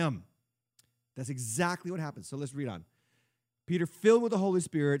to Him. That's exactly what happens. So let's read on. Peter, filled with the Holy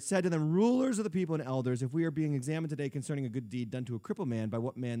Spirit, said to them, rulers of the people and elders, if we are being examined today concerning a good deed done to a crippled man, by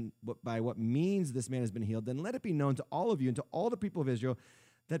what means this man has been healed, then let it be known to all of you and to all the people of Israel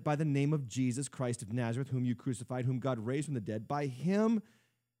that by the name of Jesus Christ of Nazareth, whom you crucified, whom God raised from the dead, by Him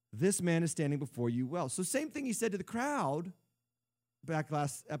this man is standing before you well. So same thing He said to the crowd. Back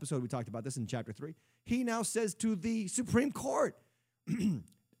last episode, we talked about this in chapter 3. He now says to the Supreme Court.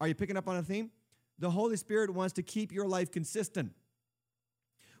 Are you picking up on a theme? The Holy Spirit wants to keep your life consistent.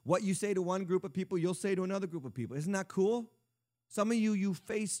 What you say to one group of people, you'll say to another group of people. Isn't that cool? Some of you,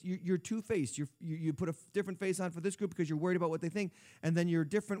 you're two-faced. You put a different face on for this group because you're worried about what they think, and then you're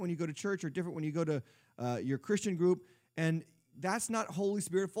different when you go to church or different when you go to your Christian group, and that's not Holy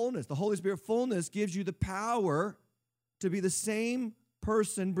Spirit fullness. The Holy Spirit fullness gives you the power to be the same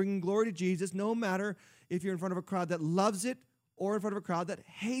person bringing glory to Jesus, no matter if you're in front of a crowd that loves it or in front of a crowd that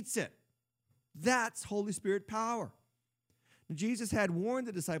hates it. That's Holy Spirit power. Now, Jesus had warned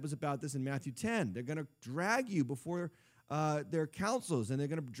the disciples about this in Matthew 10. They're going to drag you before their councils, and they're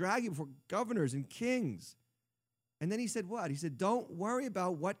going to drag you before governors and kings. And then He said what? He said, don't worry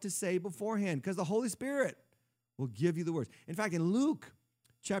about what to say beforehand, because the Holy Spirit will give you the words. In fact, in Luke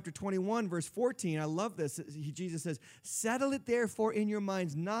chapter 21, verse 14, I love this. Jesus says, settle it therefore in your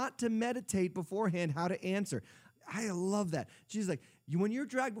minds not to meditate beforehand how to answer. I love that. Jesus is like, when you're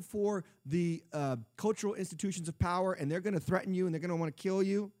dragged before the cultural institutions of power and they're going to threaten you and they're going to want to kill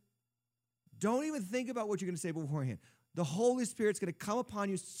you, don't even think about what you're going to say beforehand. The Holy Spirit's going to come upon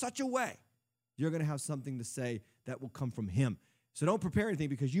you such a way you're going to have something to say that will come from Him. So don't prepare anything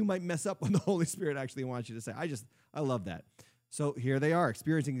because you might mess up what the Holy Spirit actually wants you to say. I love that. So here they are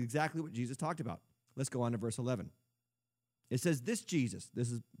experiencing exactly what Jesus talked about. Let's go on to verse 11. It says, this Jesus,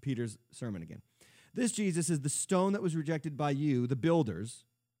 this is Peter's sermon again. This Jesus is the stone that was rejected by you, the builders,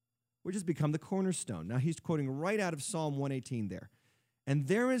 which has become the cornerstone. Now he's quoting right out of Psalm 118 there. And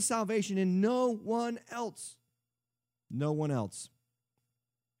there is salvation in no one else. No one else.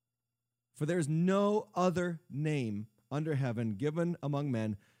 For there is no other name under heaven given among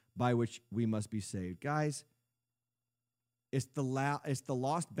men by which we must be saved. Guys, it's the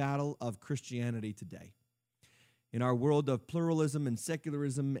lost battle of Christianity today. In our world of pluralism and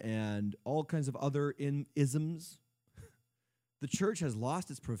secularism and all kinds of other isms, the church has lost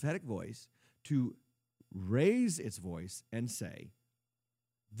its prophetic voice to raise its voice and say,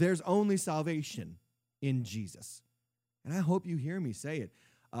 there's only salvation in Jesus. And I hope you hear me say it.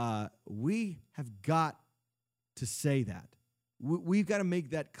 We have got to say that. We've got to make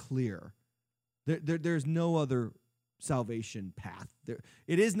that clear. There's no other salvation path.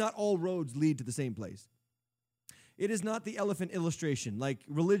 It is not all roads lead to the same place. It is not the elephant illustration, like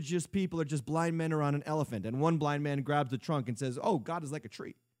religious people are just blind men around an elephant, and one blind man grabs the trunk and says, oh, God is like a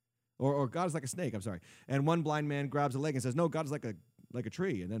tree, or God is like a snake, I'm sorry. And one blind man grabs a leg and says, no, God is like a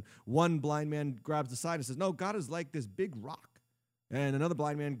tree. And then one blind man grabs the side and says, no, God is like this big rock. And another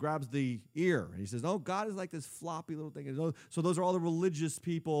blind man grabs the ear, and he says, no, God is like this floppy little thing. So those are all the religious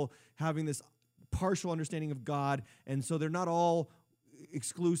people having this partial understanding of God, and so they're not all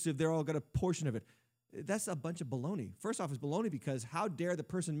exclusive. They're all got a portion of it. That's a bunch of baloney. First off, it's baloney because how dare the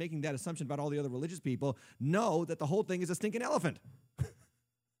person making that assumption about all the other religious people know that the whole thing is a stinking elephant?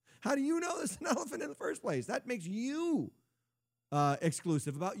 How do you know it's an elephant in the first place? That makes you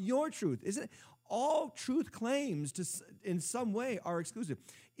exclusive about your truth. Isn't it? All truth claims in some way are exclusive.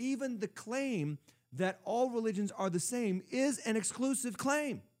 Even the claim that all religions are the same is an exclusive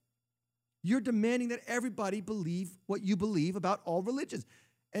claim. You're demanding that everybody believe what you believe about all religions.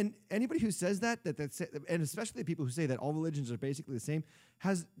 And anybody who says that, and especially the people who say that all religions are basically the same,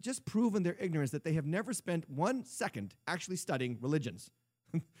 has just proven their ignorance that they have never spent 1 second actually studying religions.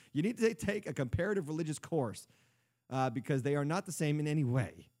 You need to take a comparative religious course because they are not the same in any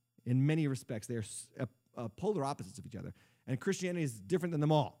way. In many respects, they are polar opposites of each other. And Christianity is different than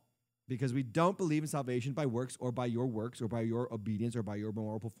them all because we don't believe in salvation by works or by your obedience or by your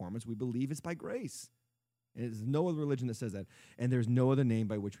moral performance. We believe it's by grace. And there's no other religion that says that. And there's no other name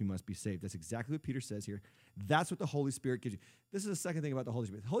by which we must be saved. That's exactly what Peter says here. That's what the Holy Spirit gives you. This is the second thing about the Holy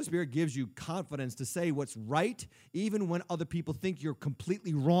Spirit. The Holy Spirit gives you confidence to say what's right, even when other people think you're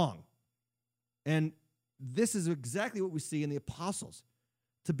completely wrong. And this is exactly what we see in the apostles.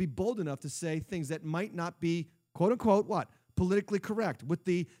 To be bold enough to say things that might not be, quote unquote, what? politically correct with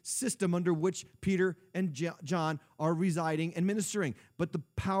the system under which Peter and John are residing and ministering. But the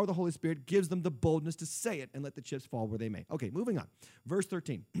power of the Holy Spirit gives them the boldness to say it and let the chips fall where they may. Okay, moving on. Verse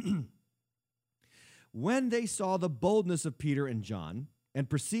 13. When they saw the boldness of Peter and John and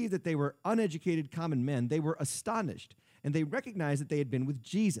perceived that they were uneducated common men, they were astonished, and they recognized that they had been with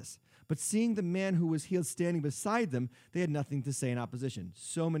Jesus. But seeing the man who was healed standing beside them, they had nothing to say in opposition.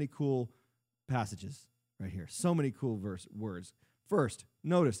 So many cool passages right here. So many cool words. First,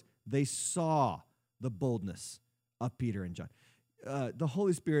 notice, they saw the boldness of Peter and John. The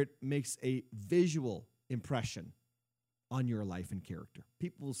Holy Spirit makes a visual impression on your life and character.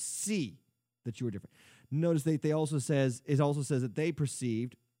 People see that you are different. Notice that it also says that they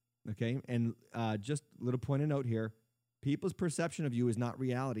perceived, okay, and just a little point of note here, people's perception of you is not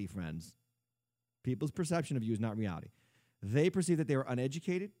reality, friends. People's perception of you is not reality. They perceived that they were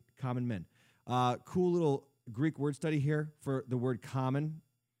uneducated, common men. Cool little Greek word study here for the word common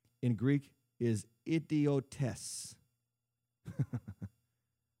in Greek is idiotes.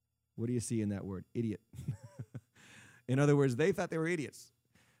 What do you see in that word? Idiot. In other words, they thought they were idiots.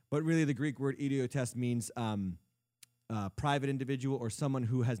 But really the Greek word idiotes means private individual or someone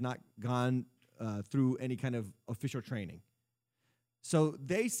who has not gone through any kind of official training. So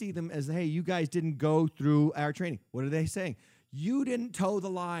they see them as, hey, you guys didn't go through our training. What are they saying? You didn't toe the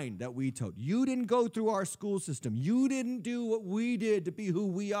line that we toed. You didn't go through our school system. You didn't do what we did to be who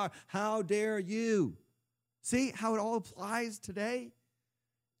we are. How dare you? See how it all applies today?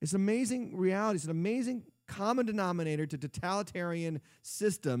 It's an amazing reality. It's an amazing common denominator to totalitarian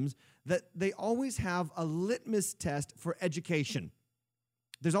systems that they always have a litmus test for education.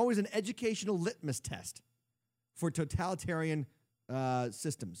 There's always an educational litmus test for totalitarian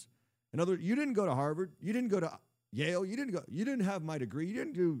systems. In other words, you didn't go to Harvard, you didn't go to Yale, you didn't have my degree, you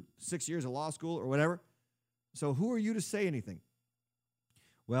didn't do 6 years of law school or whatever. So who are you to say anything?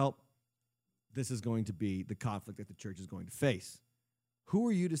 Well, this is going to be the conflict that the church is going to face. Who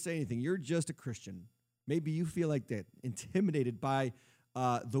are you to say anything? You're just a Christian. Maybe you feel like that, intimidated by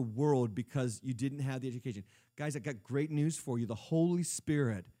the world because you didn't have the education. Guys, I got great news for you. The Holy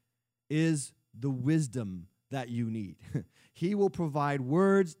Spirit is the wisdom that you need. He will provide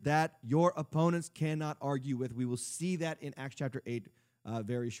words that your opponents cannot argue with. We will see that in Acts chapter 8,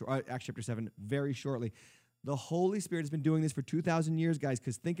 Acts chapter 7 very shortly. The Holy Spirit has been doing this for 2,000 years, guys,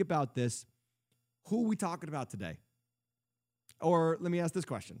 because think about this. Who are we talking about today? Or let me ask this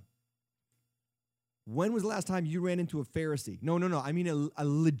question. When was the last time you ran into a Pharisee? No. I mean a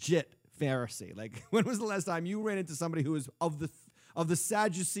legit Pharisee. Like, when was the last time you ran into somebody who was of the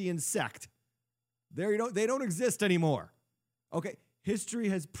Sadducean sect? They don't exist anymore. Okay, history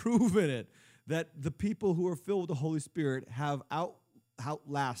has proven it, that the people who are filled with the Holy Spirit have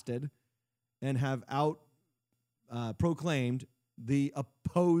outlasted and have proclaimed the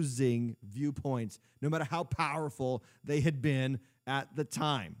opposing viewpoints, no matter how powerful they had been at the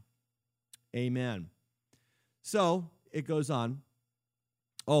time. Amen. So it goes on.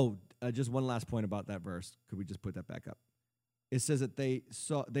 Just one last point about that verse. Could we just put that back up? It says that they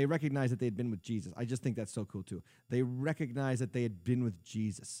recognized that they had been with Jesus. I just think that's so cool too. They recognized that they had been with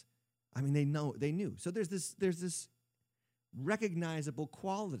Jesus. I mean, they knew. So there's this recognizable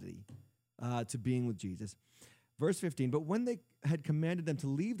quality to being with Jesus. Verse 15, but when they had commanded them to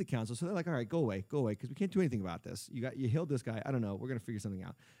leave the council, so they're like, all right, go away, because we can't do anything about this. You healed this guy. I don't know. We're going to figure something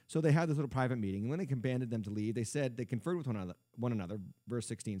out. So they had this little private meeting, and when they commanded them to leave, they conferred with one another, verse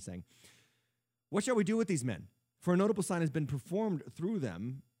 16, saying, what shall we do with these men? For a notable sign has been performed through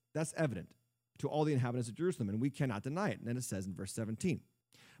them, that's evident to all the inhabitants of Jerusalem, and we cannot deny it. And then it says in verse 17,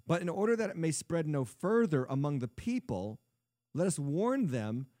 but in order that it may spread no further among the people, let us warn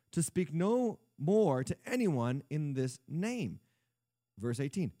them to speak no more to anyone in this name. Verse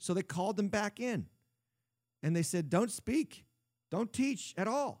 18, so they called them back in, and they said, don't speak, don't teach at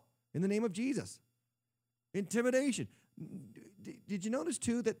all in the name of Jesus. Intimidation. Did you notice,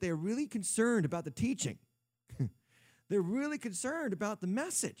 too, that they're really concerned about the teaching? They're really concerned about the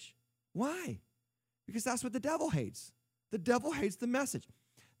message. Why? Because that's what the devil hates. The devil hates the message.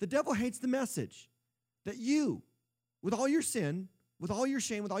 The devil hates the message that you, with all your sin, with all your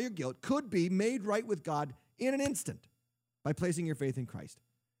shame, with all your guilt, could be made right with God in an instant by placing your faith in Christ.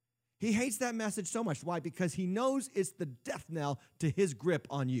 He hates that message so much. Why? Because he knows it's the death knell to his grip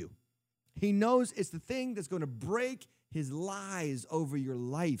on you. He knows it's the thing that's going to break his lies over your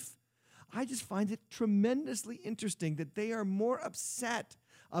life. I just find it tremendously interesting that they are more upset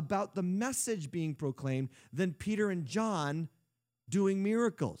about the message being proclaimed than Peter and John doing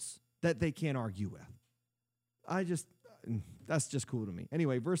miracles that they can't argue with. That's just cool to me.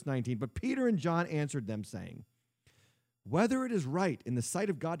 Anyway, verse 19, but Peter and John answered them saying, Whether it is right in the sight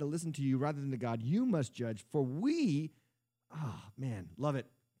of God to listen to you rather than to God, you must judge. For we, oh man, love it,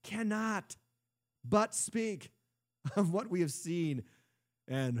 cannot but speak of what we have seen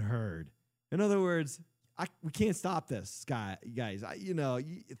and heard. In other words, we can't stop this, guys.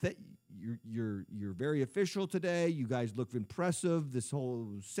 You're very official today. You guys look impressive. This whole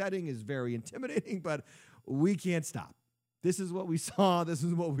setting is very intimidating, but we can't stop. This is what we saw. This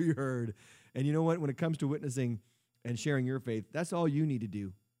is what we heard. And you know what? When it comes to witnessing and sharing your faith, that's all you need to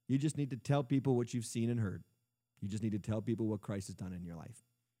do. You just need to tell people what you've seen and heard. You just need to tell people what Christ has done in your life.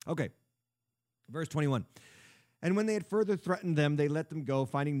 Okay, verse 21. And when they had further threatened them, they let them go,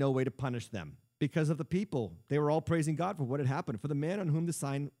 finding no way to punish them. Because of the people, they were all praising God for what had happened. For the man on whom the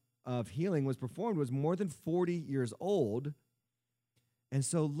sign of healing was performed was more than 40 years old. And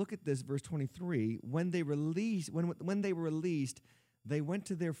so look at this, verse 23. When they were released, they went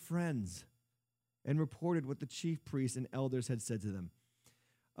to their friends and reported what the chief priests and elders had said to them.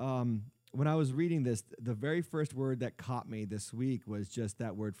 When I was reading this, the very first word that caught me this week was just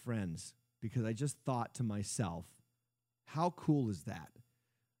that word friends, because I just thought to myself, how cool is that?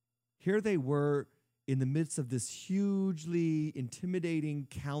 Here they were in the midst of this hugely intimidating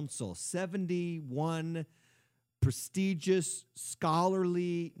council, 71 prestigious,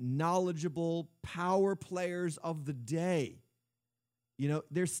 scholarly, knowledgeable power players of the day. You know,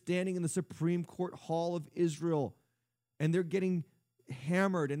 they're standing in the Supreme Court Hall of Israel, and they're getting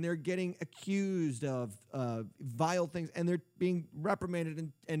hammered, and they're getting accused of vile things, and they're being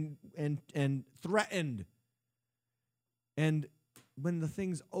reprimanded and threatened. And when the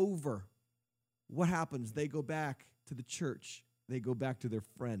thing's over, what happens? They go back to the church. They go back to their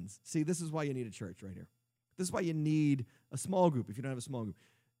friends. See, this is why you need a church right here. This is why you need a small group if you don't have a small group.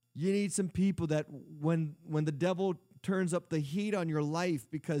 You need some people that when the devil turns up the heat on your life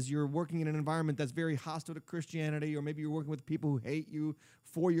because you're working in an environment that's very hostile to Christianity, or maybe you're working with people who hate you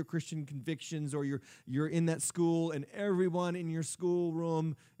for your Christian convictions, or you're in that school and everyone in your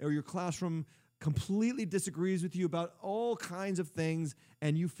schoolroom or your classroom completely disagrees with you about all kinds of things,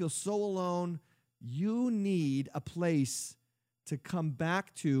 and you feel so alone. You need a place to come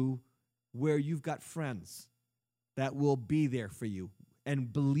back to where you've got friends that will be there for you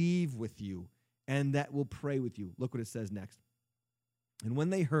and believe with you and that will pray with you. Look what it says next. And when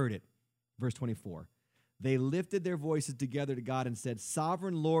they heard it, verse 24, they lifted their voices together to God and said,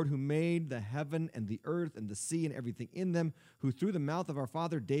 Sovereign Lord, who made the heaven and the earth and the sea and everything in them, who through the mouth of our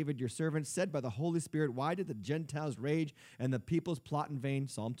father David, your servant, said by the Holy Spirit, why did the Gentiles rage and the peoples plot in vain?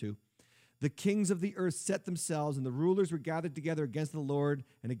 Psalm 2. The kings of the earth set themselves, and the rulers were gathered together against the Lord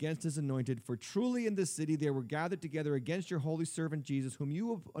and against his anointed. For truly in this city they were gathered together against your holy servant Jesus, whom you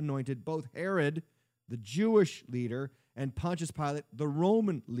have anointed, both Herod, the Jewish leader, and Pontius Pilate, the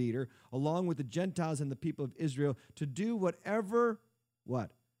Roman leader, along with the Gentiles and the people of Israel, to do whatever, what?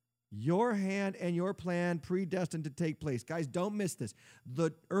 Your hand and your plan predestined to take place. Guys, don't miss this.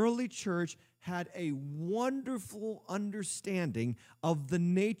 The early church had a wonderful understanding of the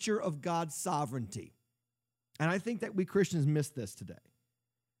nature of God's sovereignty. And I think that we Christians miss this today.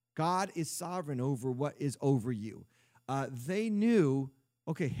 God is sovereign over what is over you. They knew,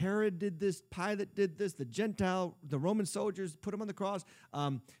 okay, Herod did this, Pilate did this, the Roman soldiers put him on the cross,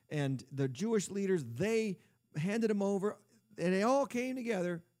 and the Jewish leaders, they handed him over, and they all came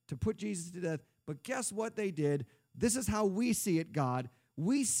together to put Jesus to death. But guess what they did? This is how we see it, God.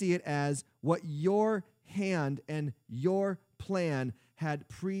 We see it as what your hand and your plan had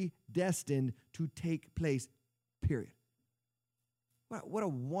predestined to take place, period. What a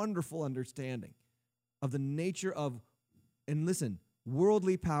wonderful understanding of the nature of, and listen,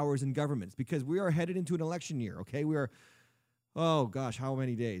 worldly powers and governments, because we are headed into an election year, okay? We are, oh gosh, how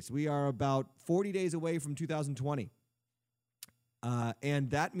many days? We are about 40 days away from 2020.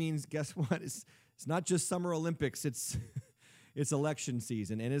 And that means, guess what? It's not just Summer Olympics. It's it's election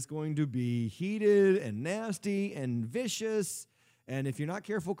season, and it's going to be heated and nasty and vicious. And if you're not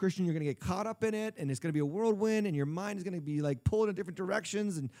careful, Christian, you're going to get caught up in it, and it's going to be a whirlwind, and your mind is going to be like pulled in different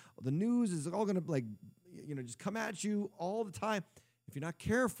directions, and the news is all going to just come at you all the time. If you're not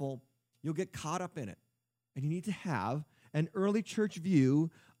careful, you'll get caught up in it. And you need to have an early church view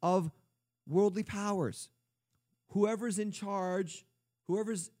of worldly powers. Whoever's in charge,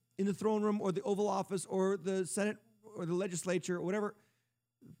 whoever's in the throne room or the Oval Office or the Senate or the legislature or whatever,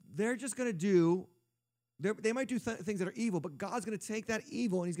 they're just going to do, they might do things that are evil, but God's going to take that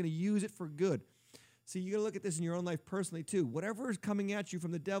evil and he's going to use it for good. See, you got to look at this in your own life personally too. Whatever is coming at you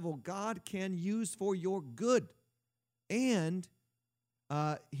from the devil, God can use for your good. And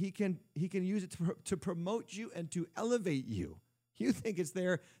he can use it to promote you and to elevate you. You think it's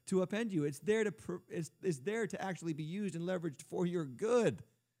there to upend you. It's there it's there to actually be used and leveraged for your good.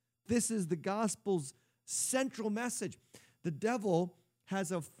 This is the gospel's central message. The devil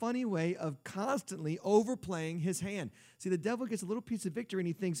has a funny way of constantly overplaying his hand. See, the devil gets a little piece of victory and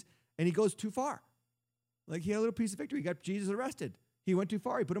he thinks, and he goes too far. Like he had a little piece of victory. He got Jesus arrested. He went too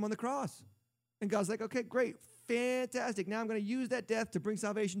far. He put him on the cross. And God's like, okay, great, fantastic. Now I'm going to use that death to bring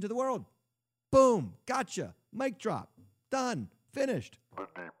salvation to the world. Boom, gotcha, mic drop, done, finished.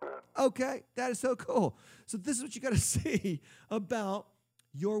 Okay, that is so cool. So this is what you got to see about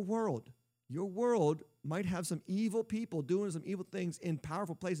your world. Your world might have some evil people doing some evil things in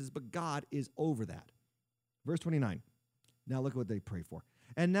powerful places, but God is over that. Verse 29. Now look at what they pray for.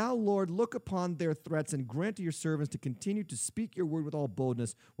 And now, Lord, look upon their threats and grant to your servants to continue to speak your word with all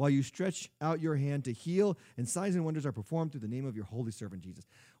boldness while you stretch out your hand to heal, and signs and wonders are performed through the name of your holy servant Jesus.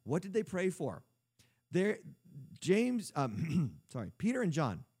 What did they pray for? Peter and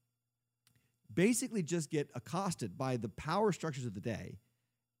John basically just get accosted by the power structures of the day,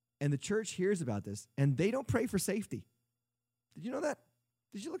 and the church hears about this, and they don't pray for safety. Did you know that?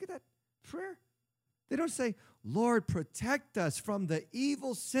 Did you look at that prayer? They don't say, Lord, protect us from the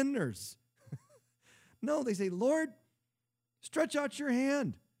evil sinners. No, they say, Lord, stretch out your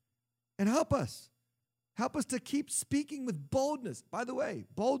hand and help us. Help us to keep speaking with boldness. By the way,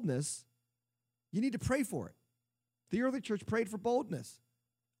 boldness, you need to pray for it. The early church prayed for boldness.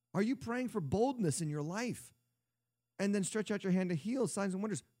 Are you praying for boldness in your life? And then stretch out your hand to heal, signs and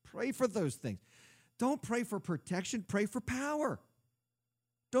wonders. Pray for those things. Don't pray for protection, pray for power.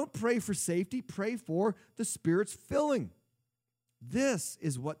 Don't pray for safety, pray for the Spirit's filling. This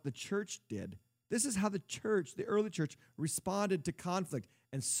is what the church did. This is how the church, the early church, responded to conflict.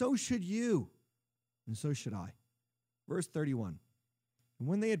 And so should you, and so should I. Verse 31. And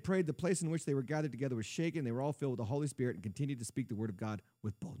when they had prayed, the place in which they were gathered together was shaken. They were all filled with the Holy Spirit and continued to speak the word of God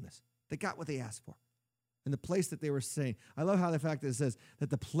with boldness. They got what they asked for. And the place that they were saying, I love how the fact that it says that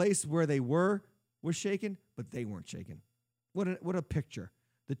the place where they were was shaken, but they weren't shaken. What a picture.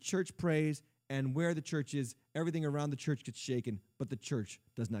 The church prays, and where the church is, everything around the church gets shaken, but the church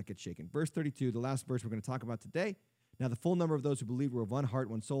does not get shaken. Verse 32, the last verse we're going to talk about today. Now the full number of those who believed were of one heart,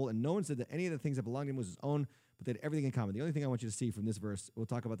 one soul, and no one said that any of the things that belonged to him was his own, but they had everything in common. The only thing I want you to see from this verse, we'll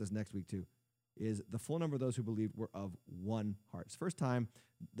talk about this next week too, is the full number of those who believed were of one heart. It's the first time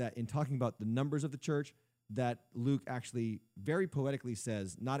that in talking about the numbers of the church, that Luke actually very poetically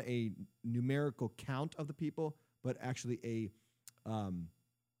says, not a numerical count of the people, but actually a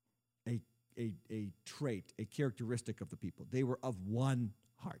trait, a characteristic of the people. They were of one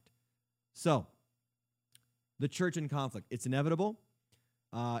heart. So, the church in conflict, it's inevitable.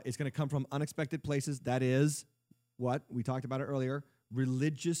 It's going to come from unexpected places. That is what we talked about it earlier.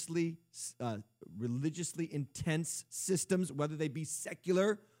 Religiously intense systems, whether they be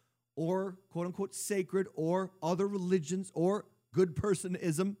secular or quote unquote sacred or other religions or good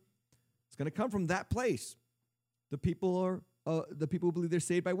personism. It's going to come from that place. The people who believe they're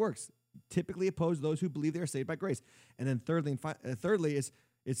saved by works typically oppose those who believe they are saved by grace. And then thirdly,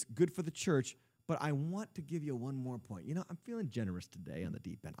 it's good for the church. But I want to give you one more point. You know, I'm feeling generous today on the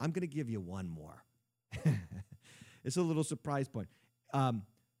deep end. I'm going to give you one more. It's a little surprise point.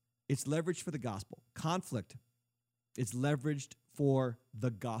 It's leveraged for the gospel. Conflict, it's leveraged for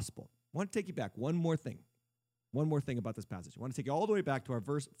the gospel. I want to take you back. One more thing about this passage. I want to take you all the way back to our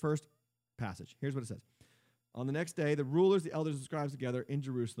first passage. Here's what it says. On the next day, the rulers, the elders, and scribes together in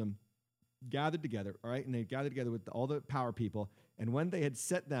Jerusalem gathered together, all right? And they gathered together with all the power people. And when they had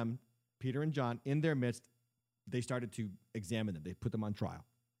set them, Peter and John, in their midst, they started to examine them. They put them on trial.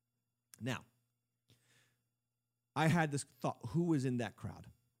 Now, I had this thought, who was in that crowd?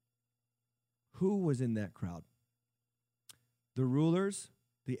 Who was in that crowd? The rulers,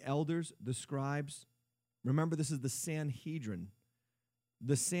 the elders, the scribes. Remember, this is the Sanhedrin.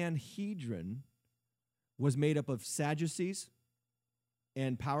 The Sanhedrin was made up of Sadducees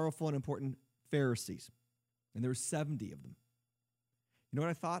and powerful and important Pharisees. And there were 70 of them. You know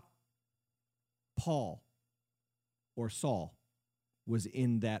what I thought? Paul or Saul was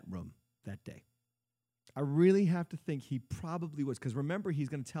in that room that day. I really have to think he probably was, because remember, he's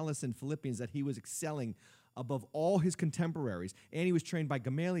going to tell us in Philippians that he was excelling above all his contemporaries, and he was trained by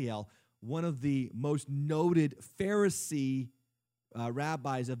Gamaliel, one of the most noted Pharisee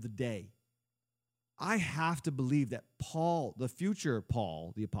rabbis of the day. I have to believe that Paul, the future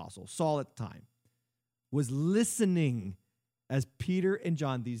Paul, the apostle, Saul at the time, was listening as Peter and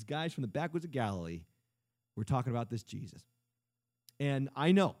John, these guys from the backwoods of Galilee, were talking about this Jesus. And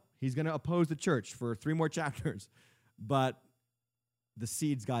I know he's going to oppose the church for 3 more chapters, but the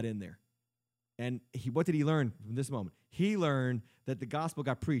seeds got in there. And what did he learn from this moment? He learned that the gospel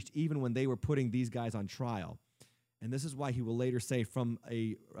got preached even when they were putting these guys on trial. And this is why he will later say from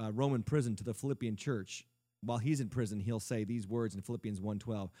a Roman prison to the Philippian church, while he's in prison, he'll say these words in Philippians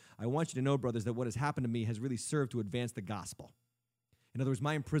 1:12. I want you to know, brothers, that what has happened to me has really served to advance the gospel. In other words,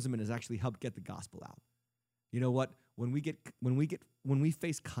 my imprisonment has actually helped get the gospel out. You know what? When we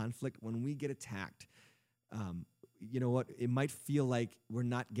face conflict, when we get attacked, you know what? It might feel like we're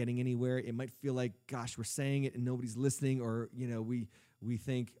not getting anywhere. It might feel like, gosh, we're saying it and nobody's listening, or we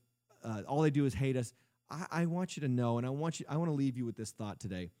think all they do is hate us. I want you to know, and I want to leave you with this thought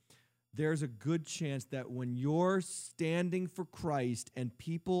today. There's a good chance that when you're standing for Christ and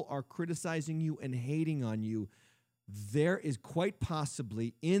people are criticizing you and hating on you, there is quite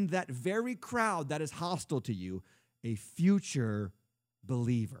possibly in that very crowd that is hostile to you a future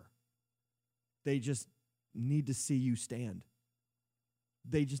believer. They just need to see you stand.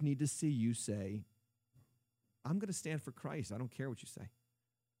 They just need to see you say, I'm going to stand for Christ. I don't care what you say.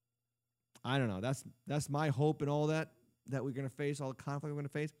 I don't know. That's my hope and all that we're going to face, all the conflict we're going to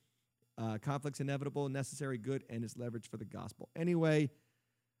face. Conflict's inevitable, necessary, good, and it's leverage for the gospel. Anyway,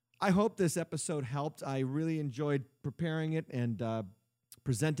 I hope this episode helped. I really enjoyed preparing it and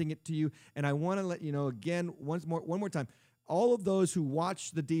presenting it to you. And I want to let you know again, one more time, all of those who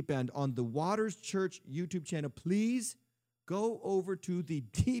watch The Deep End on the Waters Church YouTube channel, please go over to the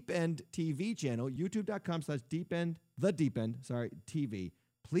Deep End TV channel, youtube.com/deepend, The Deep End, TV.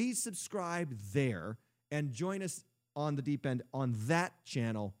 Please subscribe there and join us on The Deep End on that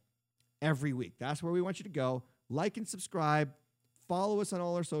channel every week. That's where we want you to go. Like and subscribe. Follow us on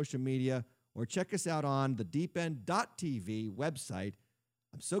all our social media, or check us out on the deepend.tv website.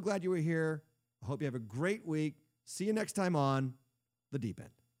 I'm so glad you were here. I hope you have a great week. See you next time on The Deep End.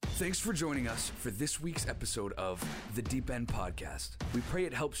 Thanks for joining us for this week's episode of The Deep End Podcast. We pray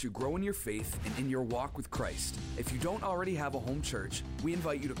it helps you grow in your faith and in your walk with Christ. If you don't already have a home church, we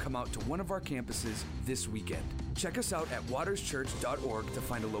invite you to come out to one of our campuses this weekend. Check us out at waterschurch.org to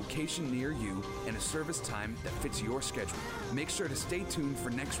find a location near you and a service time that fits your schedule. Make sure to stay tuned for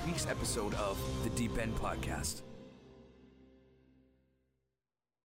next week's episode of The Deep End Podcast.